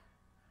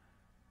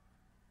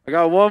 I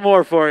got one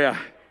more for you.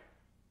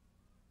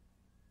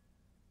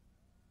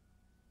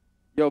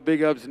 Yo,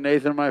 big ups to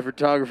Nathan, my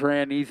photographer,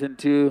 and Ethan,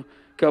 too.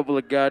 Couple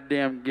of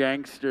goddamn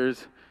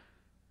gangsters.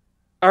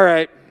 All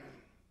right.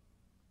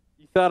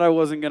 You thought I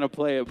wasn't going to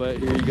play it, but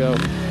here you go.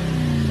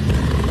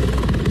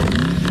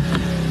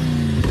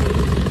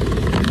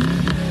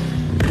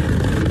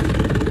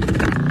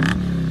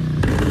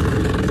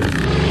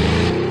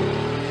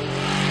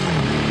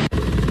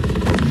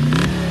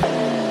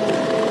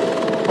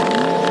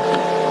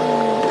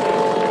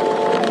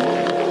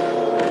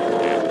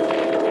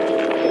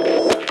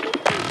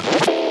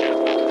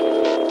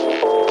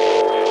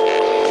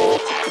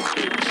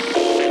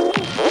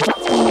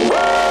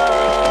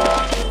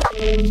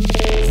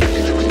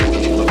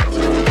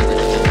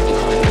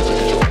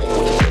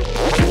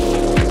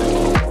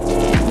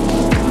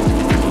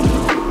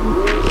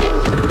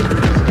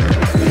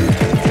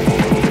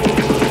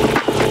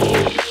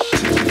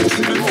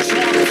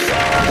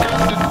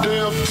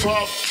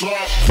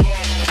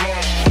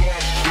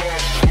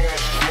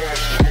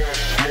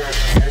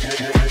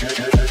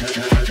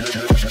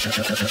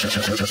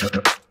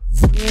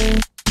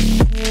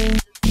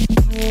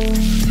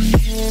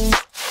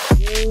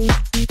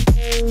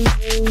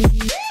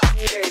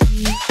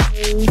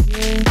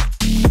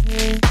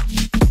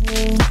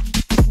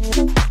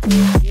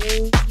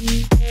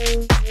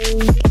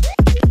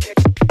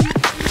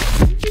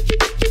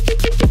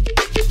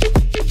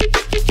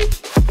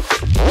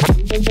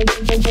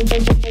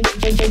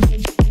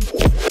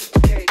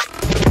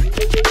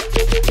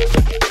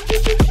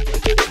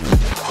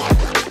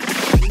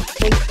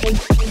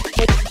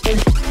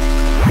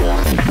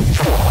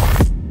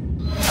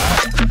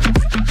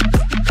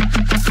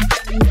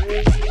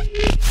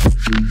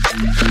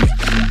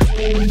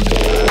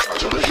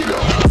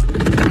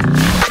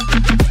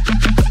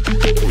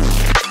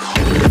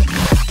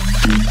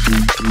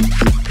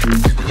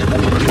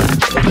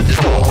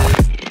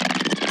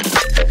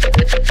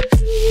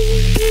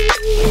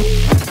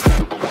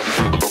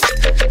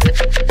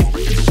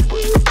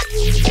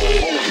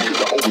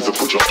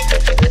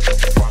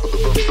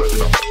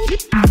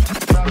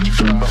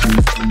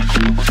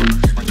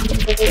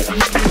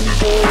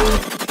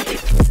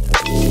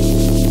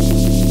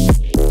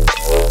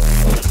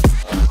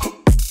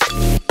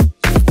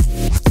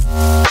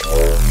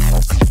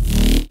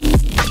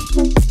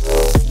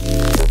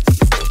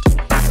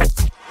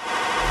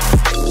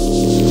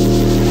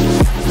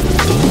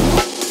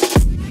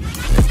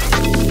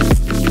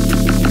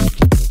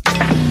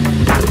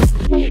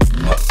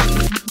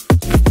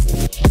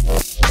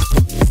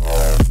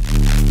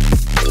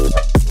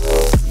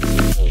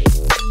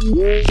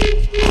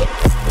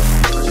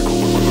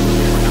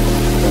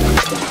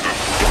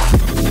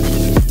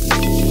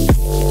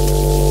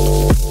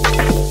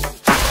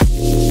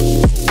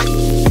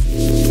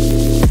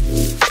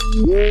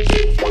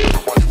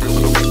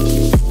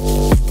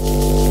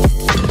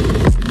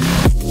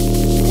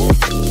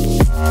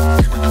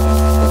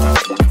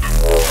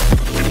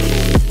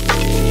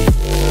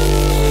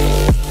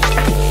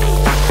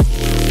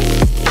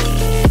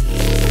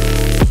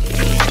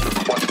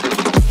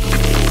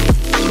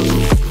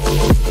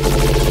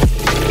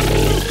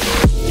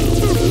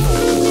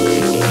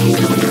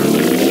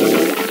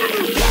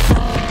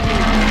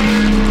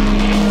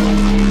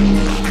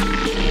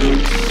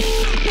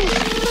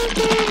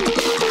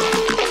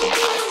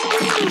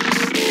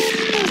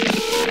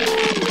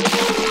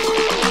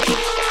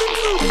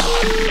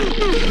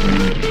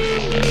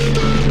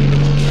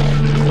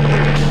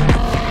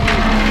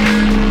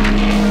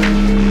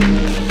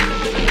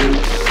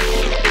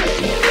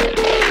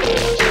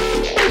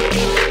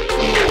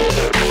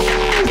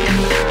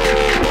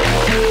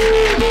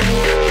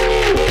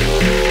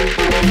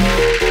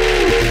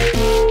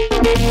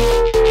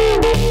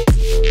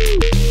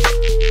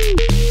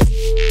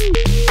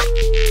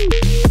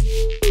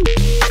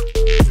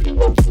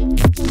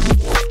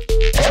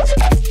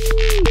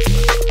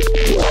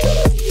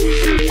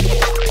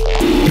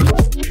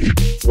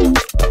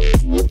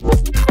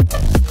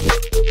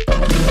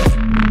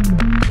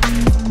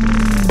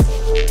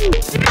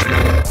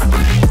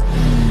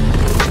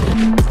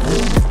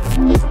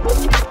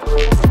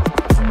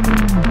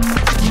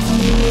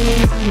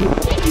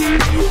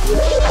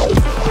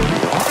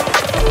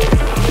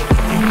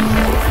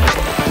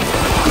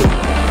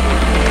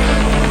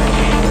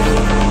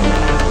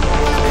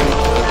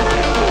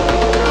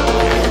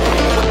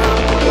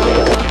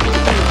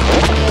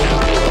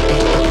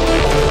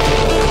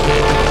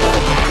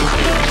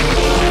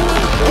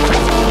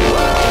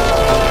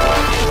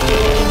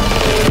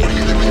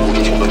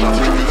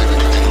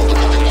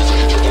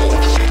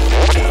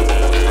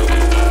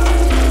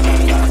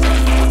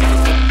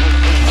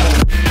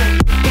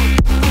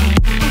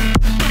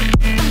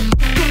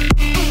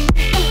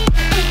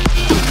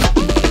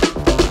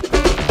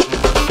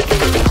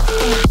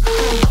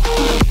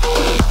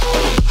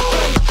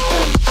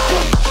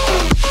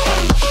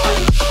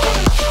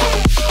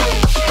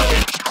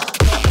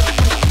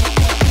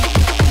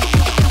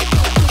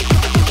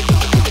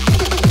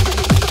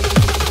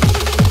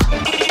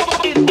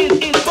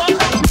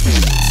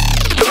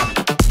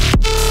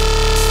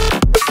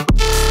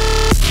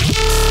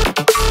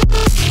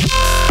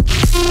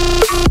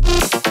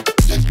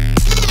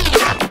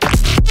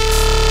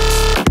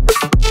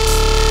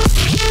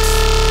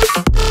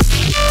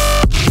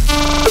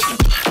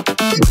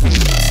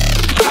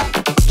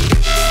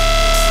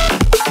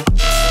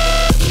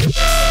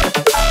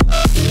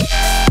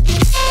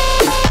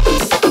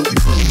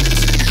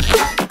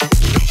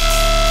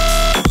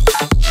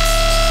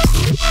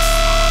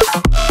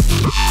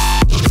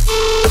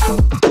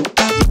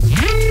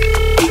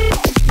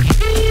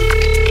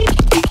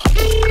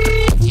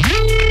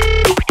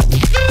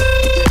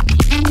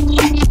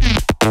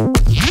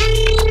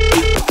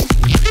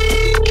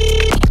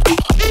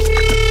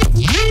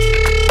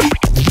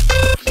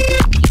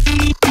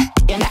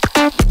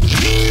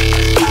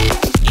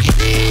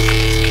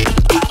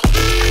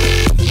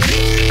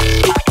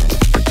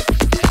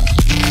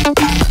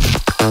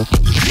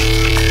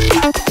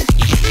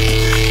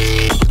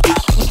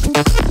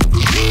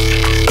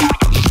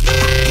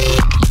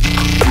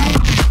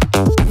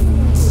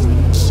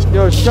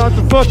 Shout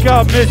the fuck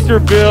out, Mr.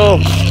 Bill,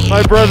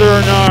 my brother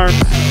in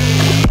arms.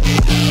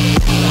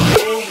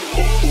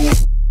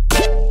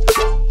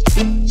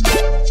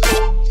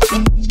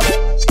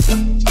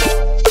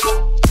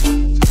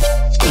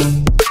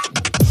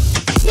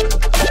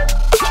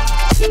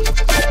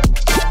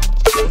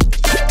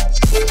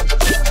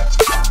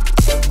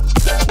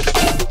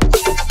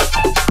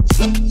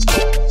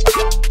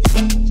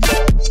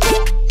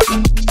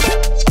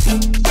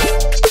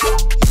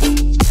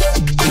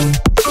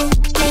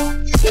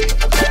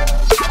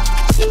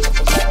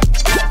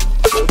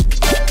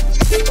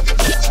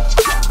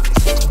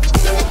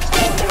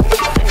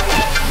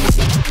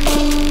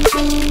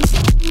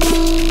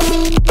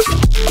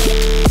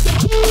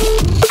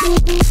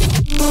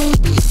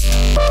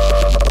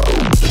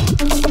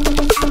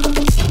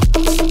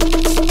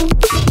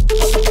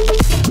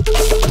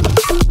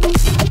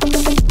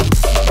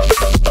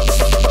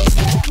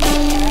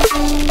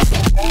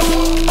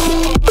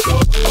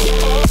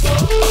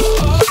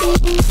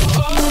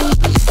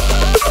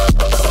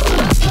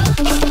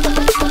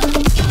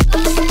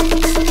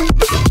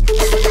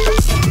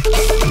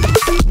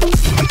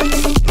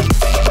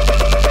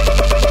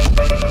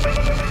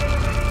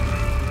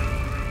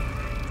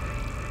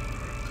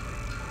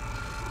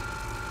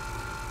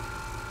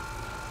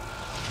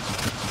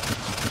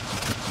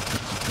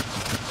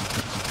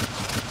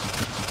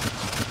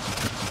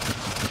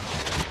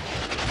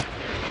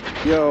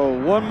 Yo,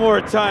 one more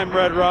time,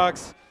 Red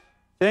Rocks.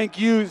 Thank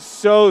you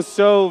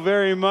so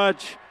very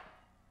much.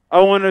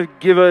 I want to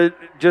give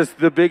just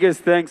the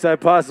biggest thanks I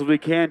possibly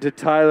can to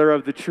Tyler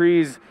of the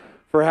Trees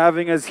for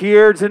having us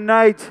here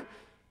tonight.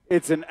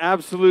 It's an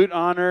absolute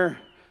honor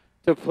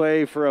to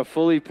play for a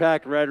fully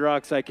packed Red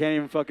Rocks. I can't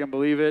even fucking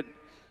believe it.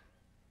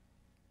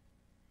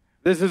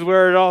 This is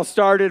where it all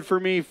started for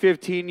me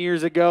 15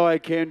 years ago. I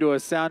came to a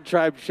Sound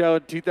Tribe show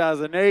in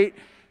 2008.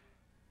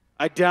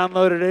 I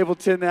downloaded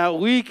Ableton that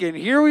week, and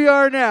here we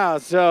are now.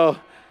 So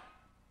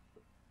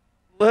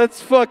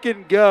let's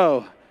fucking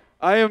go.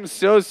 I am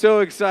so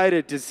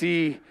excited to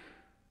see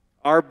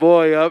our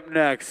boy up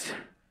next.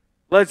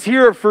 Let's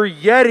hear it for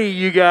Yeti,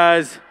 you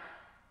guys.